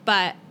here,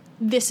 but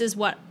this is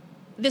where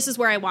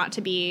I want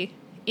to be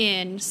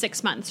in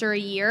 6 months or a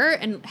year,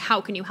 and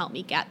how can you help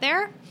me get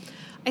there?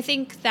 I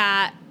think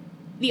that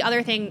the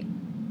other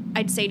thing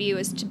I'd say to you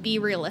is to be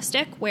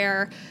realistic,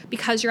 where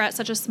because you're at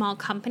such a small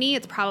company,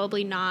 it's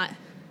probably not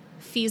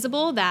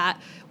feasible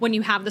that when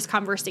you have this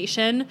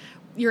conversation,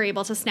 you're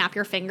able to snap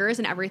your fingers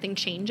and everything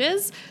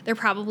changes. There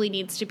probably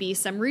needs to be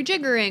some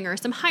rejiggering or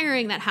some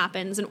hiring that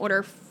happens in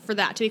order for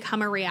that to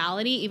become a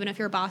reality, even if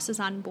your boss is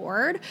on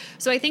board.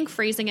 So I think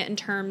phrasing it in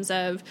terms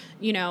of,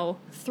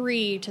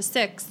 3 to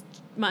 6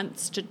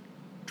 months to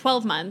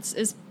 12 months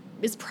is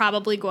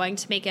probably going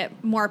to make it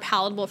more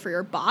palatable for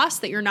your boss,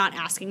 that you're not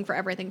asking for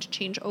everything to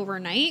change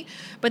overnight,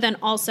 but then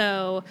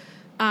also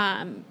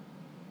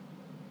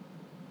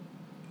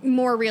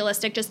more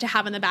realistic just to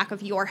have in the back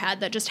of your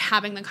head that just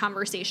having the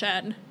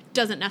conversation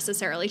doesn't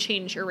necessarily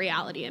change your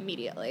reality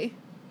immediately.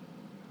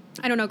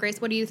 I don't know, Grace,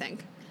 what do you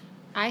think?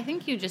 I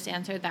think you just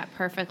answered that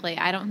perfectly.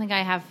 I don't think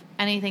I have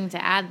anything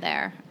to add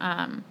there.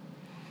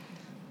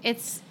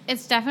 It's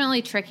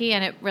definitely tricky,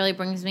 and it really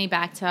brings me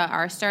back to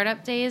our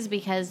startup days,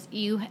 because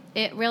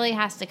it really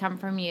has to come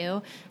from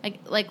you.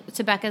 Like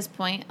to Becca's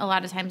point, a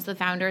lot of times the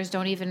founders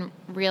don't even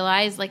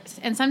realize,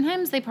 and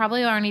sometimes they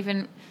probably aren't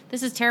even,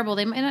 this is terrible,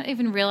 they might not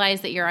even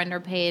realize that you're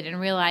underpaid and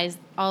realize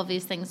all of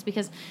these things,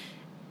 because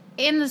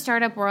in the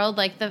startup world,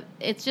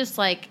 it's just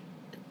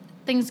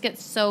things get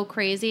so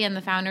crazy and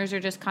the founders are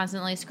just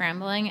constantly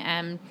scrambling,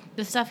 and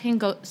the stuff can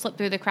slip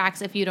through the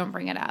cracks if you don't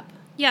bring it up.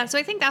 Yeah, so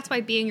I think that's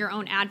why being your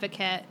own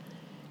advocate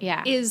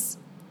is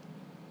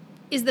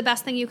the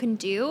best thing you can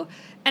do.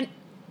 And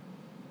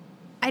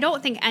I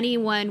don't think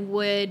anyone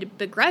would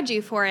begrudge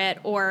you for it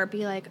or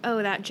be like,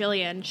 oh, that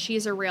Jillian,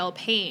 she's a real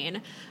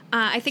pain.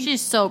 I think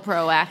she's so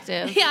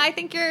proactive. Yeah, I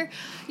think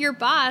your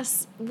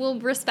boss will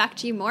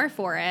respect you more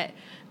for it.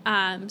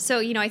 So,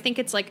 I think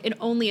it's like it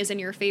only is in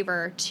your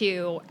favor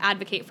to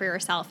advocate for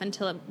yourself and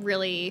to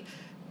really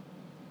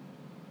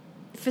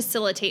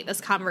facilitate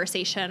this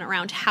conversation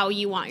around how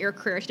you want your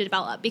career to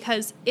develop.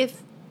 Because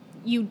if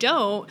you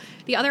don't,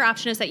 the other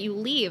option is that you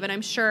leave. And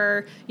I'm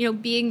sure,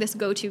 being this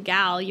go-to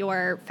gal,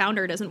 your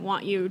founder doesn't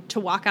want you to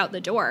walk out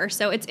the door.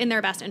 So it's in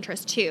their best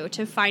interest too,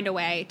 to find a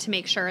way to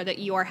make sure that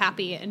you're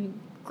happy and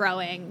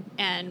growing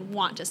and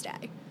want to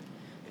stay.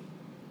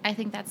 I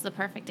think that's the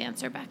perfect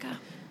answer, Becca.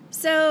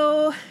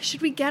 So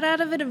should we get out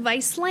of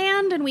advice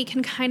land and we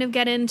can kind of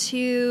get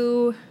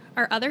into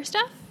our other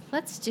stuff?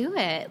 Let's do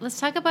it. Let's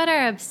talk about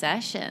our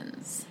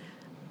obsessions.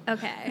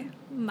 Okay.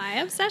 My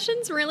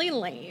obsession's really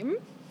lame.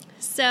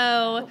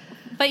 So,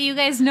 but you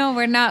guys know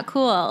we're not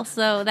cool,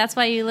 so that's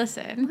why you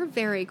listen. We're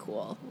very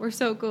cool. We're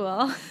so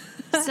cool.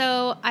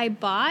 So I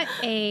bought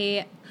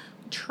a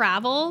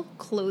travel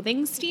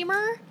clothing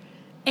steamer,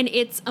 and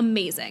it's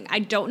amazing. I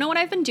don't know what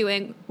I've been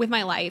doing with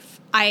my life.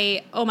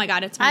 Oh my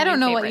God, it's my I don't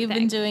know what favorite you've thing.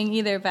 been doing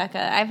either,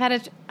 Becca.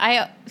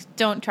 I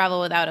don't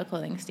travel without a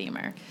clothing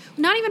steamer.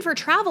 Not even for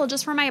travel,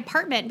 just for my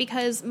apartment,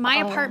 because my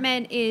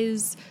apartment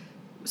is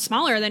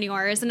smaller than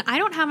yours, and I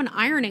don't have an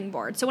ironing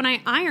board. So when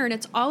I iron,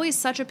 it's always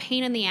such a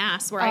pain in the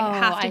ass where I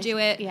have to do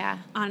it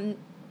on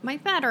my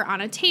bed or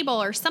on a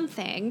table or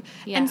something.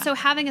 Yeah. And so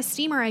having a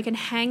steamer, I can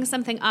hang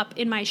something up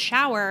in my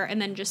shower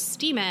and then just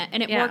steam it,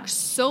 and it works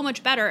so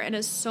much better and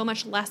is so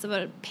much less of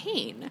a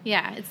pain.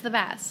 Yeah, it's the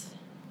best.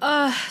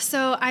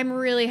 So I'm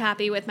really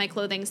happy with my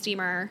clothing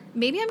steamer.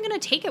 Maybe I'm going to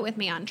take it with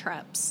me on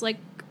trips.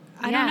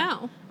 I don't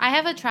know. I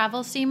have a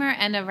travel steamer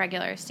and a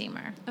regular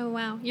steamer. Oh,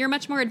 wow. You're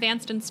much more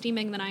advanced in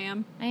steaming than I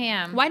am. I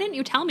am. Why didn't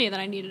you tell me that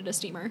I needed a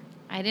steamer?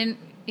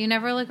 You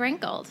never look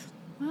wrinkled.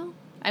 Well,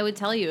 I would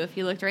tell you if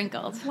you looked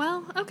wrinkled.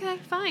 Well, okay,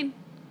 fine.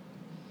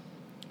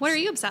 What are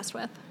you obsessed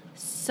with?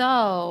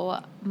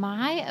 So,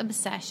 my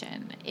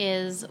obsession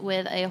is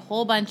with a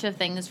whole bunch of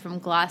things from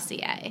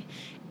Glossier.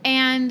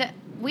 And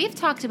we've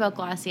talked about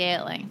Glossier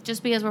at length,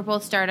 just because we're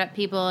both startup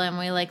people and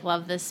we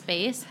love this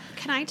space.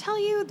 Can I tell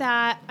you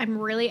that I'm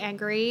really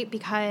angry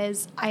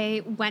because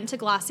I went to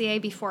Glossier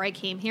before I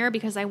came here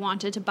because I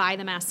wanted to buy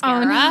the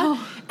mascara. Oh, no.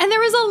 And there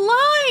was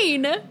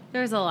a line.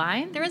 There was a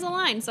line? There was a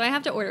line, so I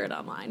have to order it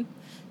online.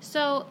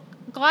 So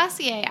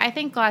Glossier, I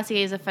think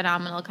Glossier is a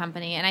phenomenal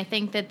company, and I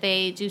think that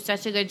they do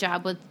such a good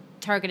job with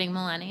targeting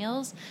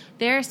millennials.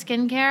 Their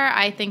skincare,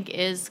 I think,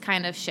 is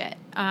kind of shit.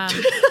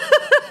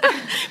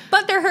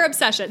 But they're her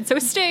obsession, so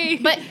stay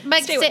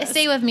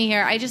with me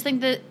here. I just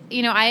think that,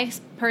 I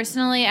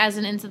personally, as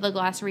an Into the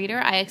Gloss reader,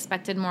 I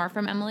expected more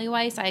from Emily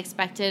Weiss. I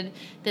expected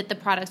that the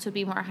products would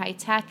be more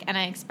high-tech, and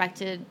I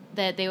expected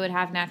that they would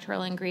have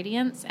natural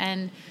ingredients.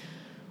 And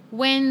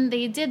when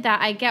they did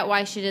that, I get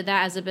why she did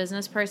that as a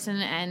business person,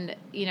 and,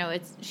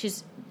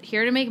 she's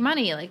here to make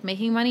money.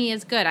 Making money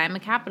is good. I'm a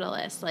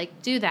capitalist.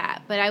 Do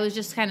that. But I was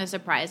just kind of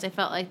surprised. I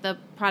felt like the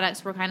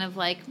products were kind of,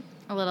 a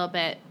little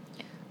bit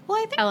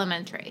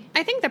elementary.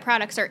 I think the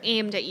products are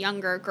aimed at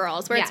younger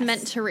girls, where it's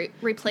meant to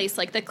replace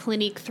the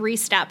Clinique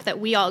 3-step that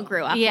we all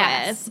grew up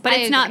with. But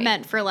it's not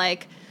meant for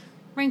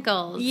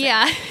wrinkles.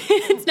 Yeah,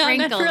 it's not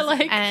meant for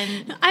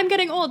and I'm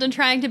getting old and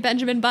trying to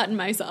Benjamin Button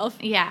myself.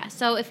 Yeah.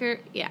 So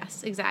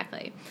yes,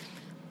 exactly.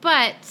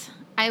 But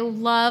I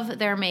love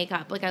their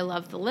makeup. I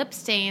love the lip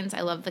stains.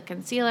 I love the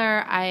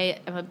concealer. I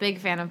am a big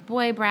fan of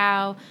Boy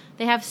Brow.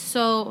 They have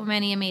so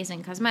many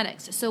amazing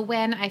cosmetics. So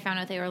when I found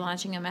out they were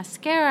launching a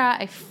mascara,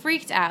 I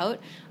freaked out.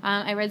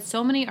 I read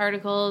so many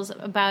articles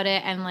about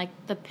it, and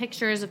the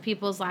pictures of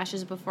people's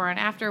lashes before and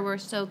after were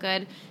so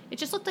good. It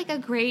just looked like a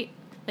great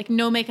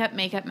no makeup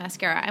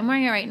mascara. I'm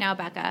wearing it right now,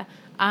 Becca.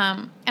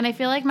 And I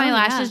feel like my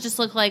lashes just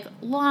look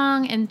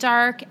long and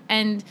dark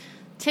and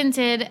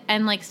tinted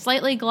and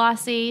slightly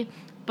glossy.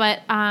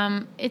 But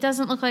it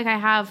doesn't look like I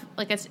have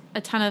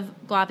a ton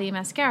of gloppy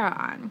mascara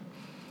on.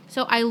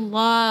 So I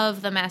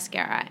love the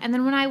mascara. And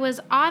then when I was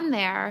on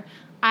there,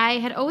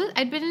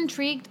 I'd been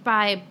intrigued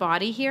by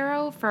Body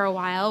Hero for a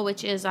while,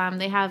 which is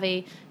they have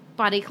a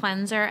body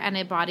cleanser and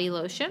a body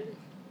lotion.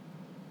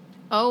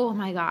 Oh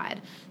my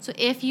God. So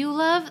if you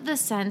love the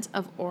scent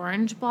of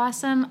orange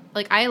blossom,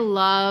 I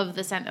love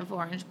the scent of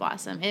orange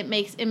blossom. It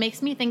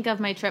makes me think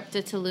of my trip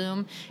to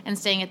Tulum and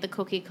staying at the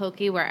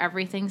Koki where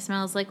everything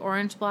smells like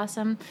orange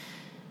blossom.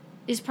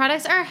 These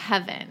products are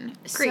heaven.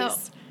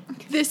 Grace, so,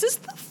 this is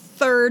the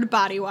third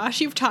body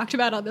wash you've talked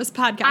about on this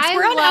podcast.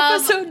 We're on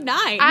episode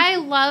 9. I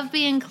love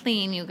being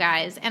clean, you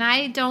guys, and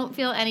I don't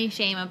feel any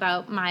shame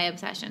about my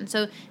obsession.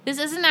 So this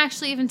isn't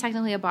actually even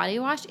technically a body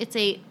wash. It's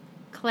a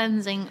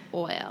cleansing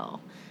oil.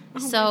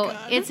 So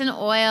it's an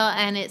oil,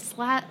 and it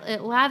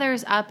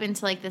lathers up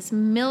into this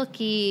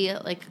milky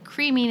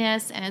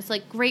creaminess, and it's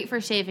great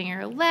for shaving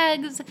your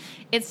legs.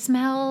 It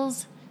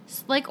smells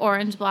like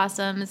orange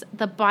blossoms.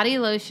 The body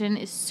lotion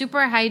is super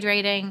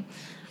hydrating.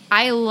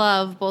 I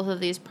love both of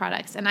these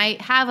products, and I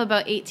have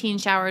about 18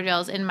 shower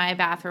gels in my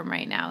bathroom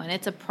right now, and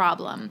it's a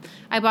problem.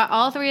 I bought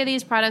all 3 of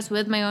these products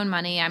with my own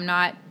money. I'm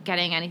not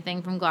getting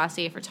anything from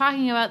Glossier for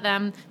talking about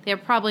them. They're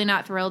probably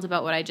not thrilled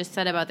about what I just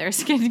said about their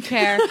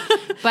skincare,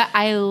 but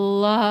I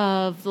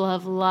love,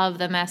 love, love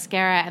the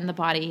mascara and the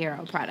Body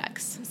Hero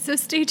products. So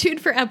stay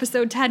tuned for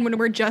episode 10 when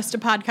we're just a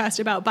podcast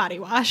about body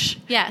wash.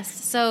 Yes.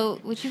 So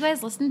would you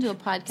guys listen to a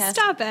podcast?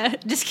 Stop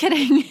it. Just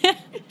kidding.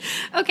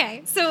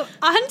 Okay, so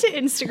on to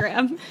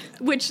Instagram,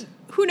 which,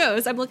 who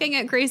knows? I'm looking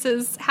at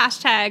Grace's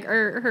hashtag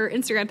or her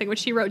Instagram thing, which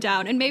she wrote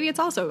down, and maybe it's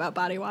also about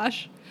body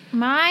wash.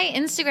 My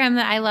Instagram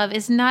that I love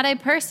is not a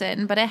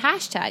person, but a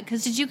hashtag.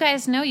 Because did you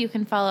guys know you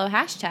can follow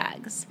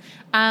hashtags?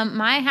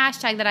 My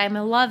hashtag that I'm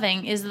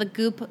loving is the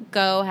Goop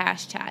Go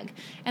hashtag.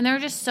 And there are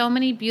just so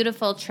many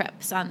beautiful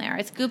trips on there.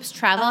 It's Goop's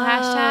travel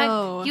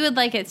hashtag. You would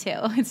like it too.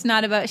 It's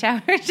not about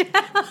shower gel.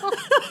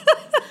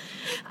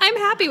 I'm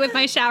happy with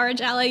my shower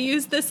gel. I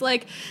use this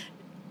like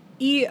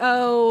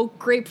EO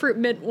grapefruit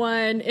mint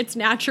one. It's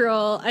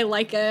natural. I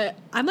like it.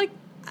 I'm like,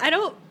 I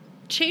don't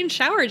change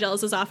shower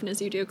gels as often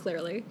as you do,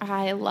 clearly.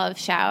 I love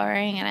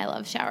showering and I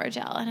love shower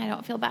gel and I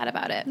don't feel bad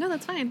about it. No,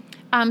 that's fine.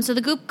 So the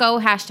Goop Go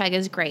hashtag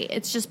is great.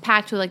 It's just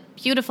packed with like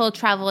beautiful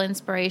travel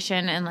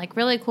inspiration and like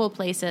really cool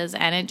places,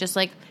 and it just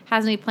like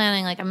has me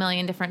planning like a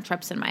million different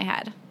trips in my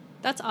head.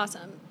 That's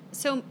awesome.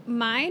 So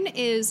mine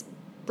is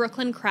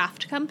Brooklyn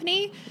Craft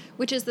Company,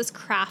 which is this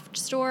craft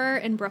store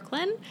in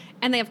Brooklyn,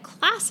 and they have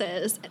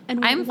classes.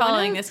 And I'm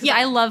following this because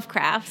I love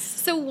crafts.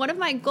 So one of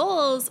my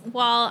goals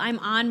while I'm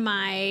on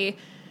my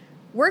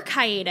work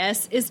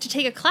hiatus is to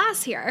take a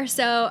class here.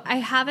 So I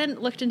haven't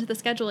looked into the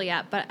schedule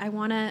yet, but I'm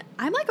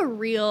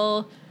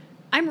real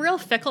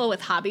fickle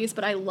with hobbies,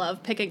 but I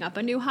love picking up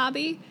a new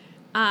hobby.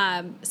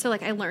 So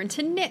like I learned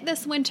to knit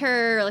this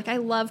winter. Like I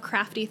love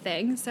crafty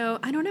things. So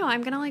I don't know.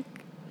 I'm going to like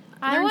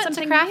I learn want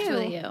something to craft new.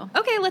 with you.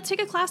 Okay, let's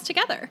take a class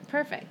together.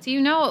 Perfect.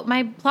 You know,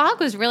 my blog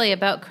was really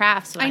about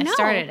crafts when I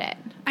started it.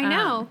 I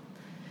know.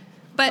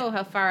 But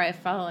how far I've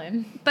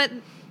fallen. But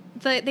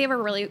they have a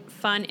really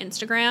fun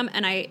Instagram,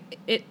 and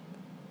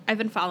I've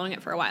been following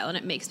it for a while, and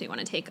it makes me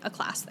want to take a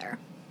class there.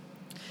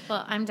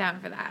 Well, I'm down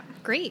for that.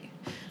 Great.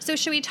 So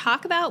should we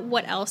talk about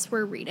what else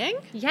we're reading?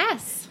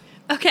 Yes.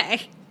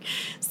 Okay.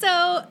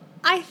 So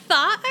I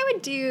thought I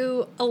would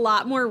do a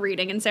lot more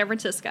reading in San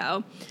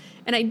Francisco,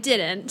 and I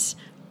didn't.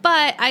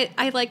 But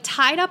I like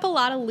tied up a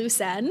lot of loose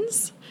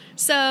ends.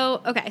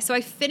 So, okay. So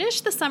I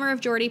finished The Summer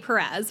of Jordi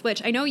Perez,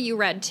 which I know you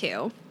read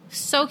too.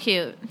 So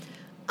cute.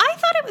 I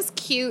thought it was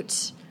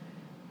cute,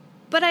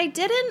 but I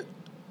didn't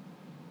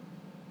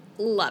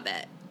love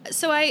it.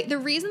 So the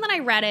reason that I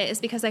read it is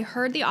because I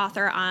heard the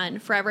author on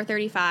Forever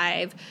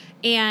 35,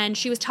 and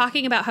she was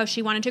talking about how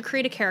she wanted to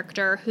create a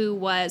character who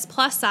was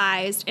plus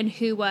sized and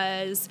who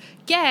was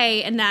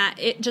gay, and that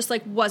it just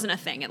like wasn't a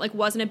thing. It like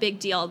wasn't a big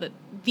deal, that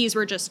these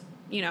were just,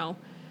 you know,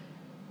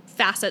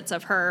 facets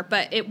of her,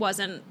 but it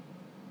wasn't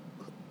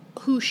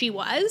who she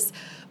was.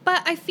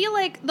 But I feel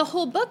like the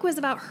whole book was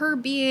about her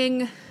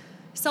being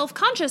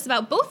self-conscious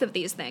about both of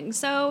these things.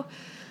 So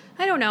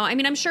I don't know. I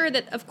mean, I'm sure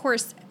that, of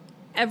course,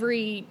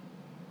 every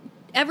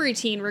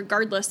teen,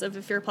 regardless of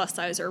if you're plus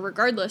size or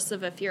regardless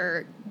of if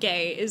you're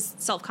gay, is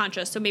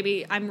self-conscious. So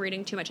maybe I'm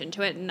reading too much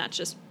into it, and that's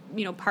just,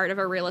 you know, part of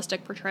a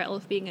realistic portrayal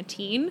of being a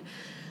teen.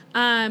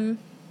 But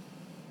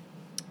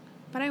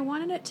I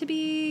wanted it to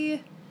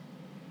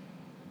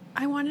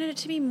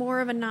be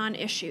more of a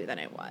non-issue than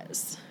it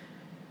was.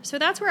 So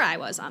that's where I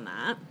was on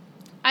that.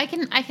 I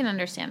can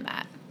understand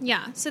that.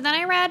 Yeah. So then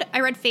I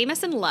read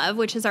Famous in Love,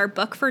 which is our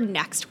book for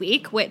next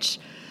week, which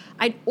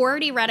I'd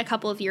already read a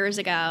couple of years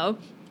ago,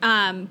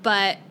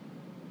 but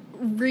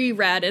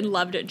reread and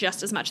loved it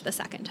just as much the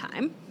second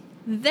time.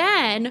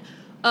 Then,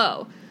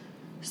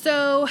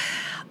 so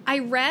I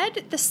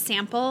read the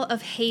sample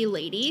of Hey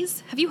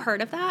Ladies. Have you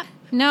heard of that?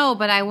 No,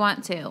 but I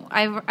want to.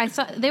 I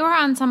saw they were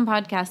on some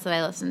podcast that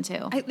I listened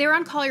to. They were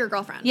on Call Your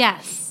Girlfriend.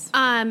 Yes.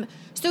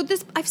 So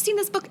I've seen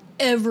this book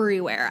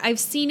everywhere. I've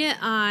seen it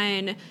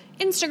on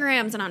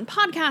Instagrams and on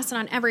podcasts and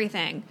on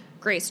everything.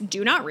 Grace,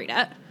 do not read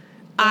it.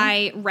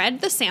 I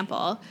read the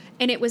sample,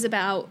 and it was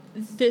about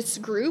this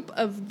group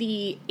of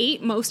the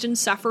 8 most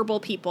insufferable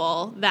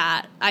people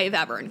that I've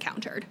ever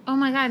encountered. Oh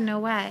my God, no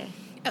way.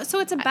 So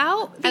it's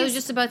about... I was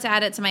just about to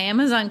add it to my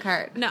Amazon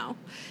cart. No.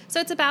 So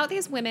it's about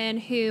these women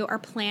who are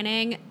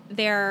planning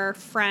their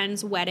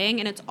friend's wedding,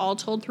 and it's all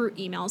told through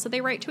emails that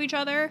they write to each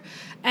other.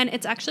 And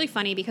it's actually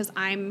funny because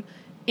I'm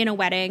in a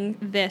wedding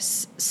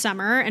this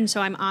summer, and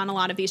so I'm on a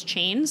lot of these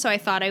chains, so I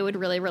thought I would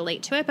really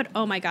relate to it. But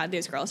oh my God,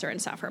 these girls are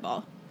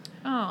insufferable.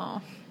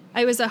 Oh.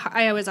 I was a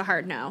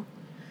hard no.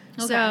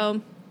 Okay.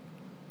 So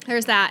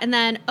there's that. And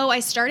then,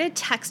 I started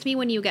Text Me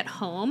When You Get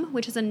Home,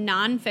 which is a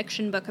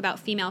nonfiction book about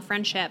female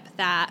friendship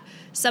that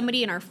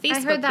somebody in our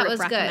Facebook group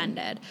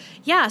recommended. Good.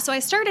 Yeah, so I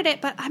started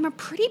it, but I'm a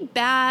pretty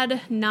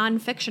bad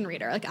nonfiction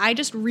reader. Like, I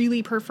just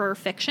really prefer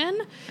fiction.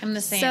 I'm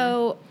the same.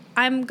 So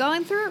I'm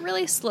going through it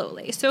really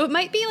slowly. So it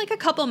might be like a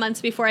couple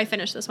months before I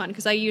finish this one,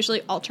 because I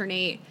usually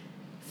alternate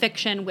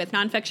fiction with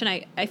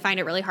nonfiction. I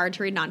find it really hard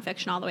to read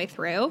nonfiction all the way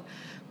through.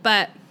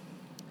 But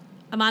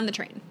I'm on the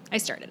train. I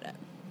started it.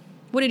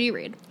 What did you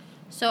read?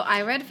 So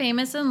I read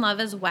Famous in Love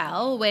as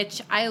well,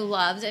 which I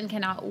loved and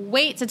cannot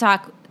wait to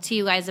talk to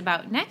you guys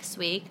about next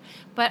week.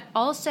 But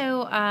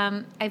also,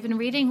 I've been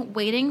reading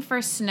Waiting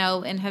for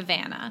Snow in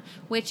Havana,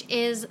 which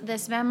is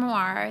this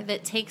memoir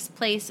that takes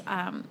place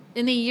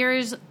in the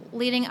years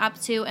leading up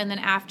to and then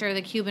after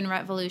the Cuban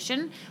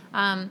Revolution.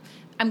 I'm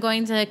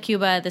going to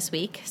Cuba this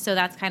week, so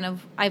that's kind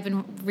of, I've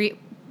been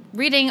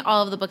reading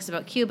all of the books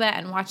about Cuba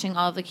and watching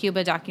all of the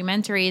Cuba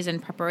documentaries in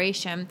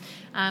preparation.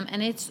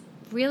 And it's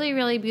really,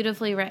 really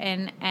beautifully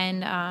written,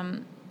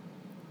 and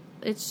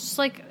it's just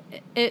like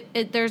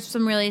there's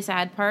some really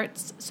sad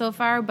parts so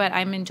far, but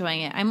I'm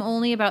enjoying it. I'm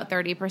only about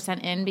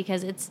 30% in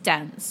because it's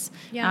dense,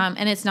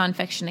 and it's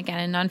nonfiction again,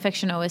 and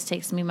nonfiction always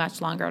takes me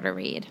much longer to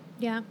read.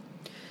 Yeah.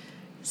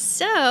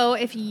 So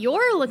if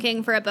you're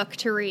looking for a book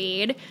to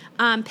read,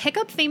 pick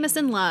up Famous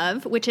in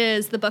Love, which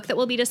is the book that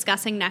we'll be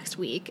discussing next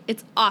week.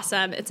 It's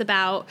awesome. It's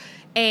about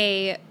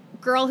a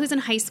girl who's in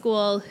high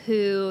school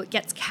who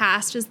gets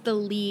cast as the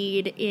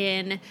lead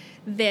in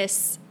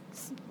this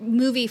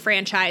movie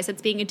franchise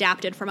that's being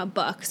adapted from a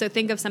book. So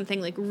think of something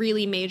like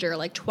really major,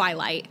 like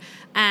Twilight.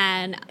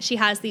 And she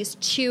has these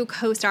two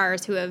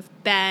co-stars who have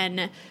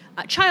been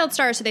child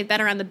stars, so they've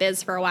been around the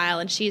biz for a while,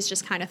 and she's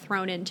just kind of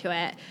thrown into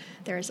it.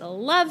 There's a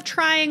love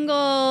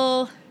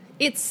triangle.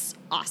 It's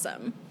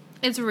awesome.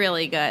 It's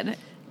really good.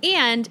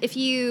 And if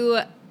you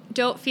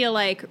don't feel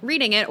like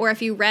reading it, or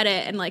if you read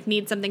it and like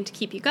need something to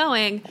keep you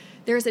going,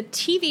 there's a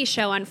TV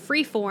show on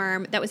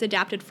Freeform that was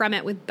adapted from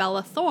it with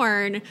Bella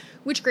Thorne,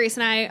 which Grace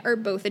and I are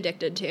both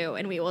addicted to,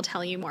 and we will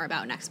tell you more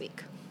about next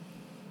week.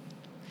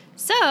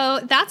 So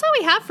that's all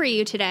we have for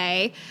you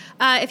today.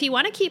 If you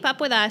want to keep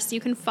up with us, you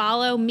can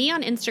follow me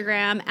on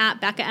Instagram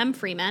at Becca M.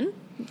 Freeman.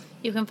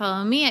 You can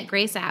follow me at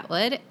Grace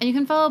Atwood, and you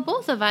can follow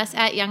both of us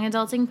at Young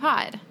Adulting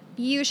Pod.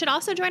 You should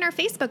also join our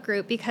Facebook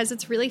group because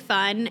it's really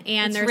fun.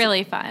 And it's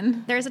really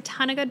fun. There's a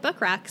ton of good book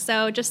recs.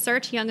 So just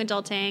search Young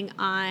Adulting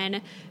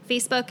on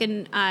Facebook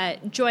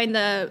and join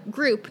the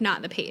group,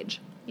 not the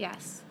page.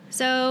 Yes.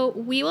 So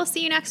we will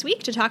see you next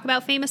week to talk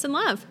about Famous in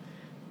Love.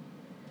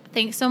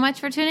 Thanks so much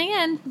for tuning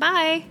in.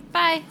 Bye.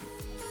 Bye.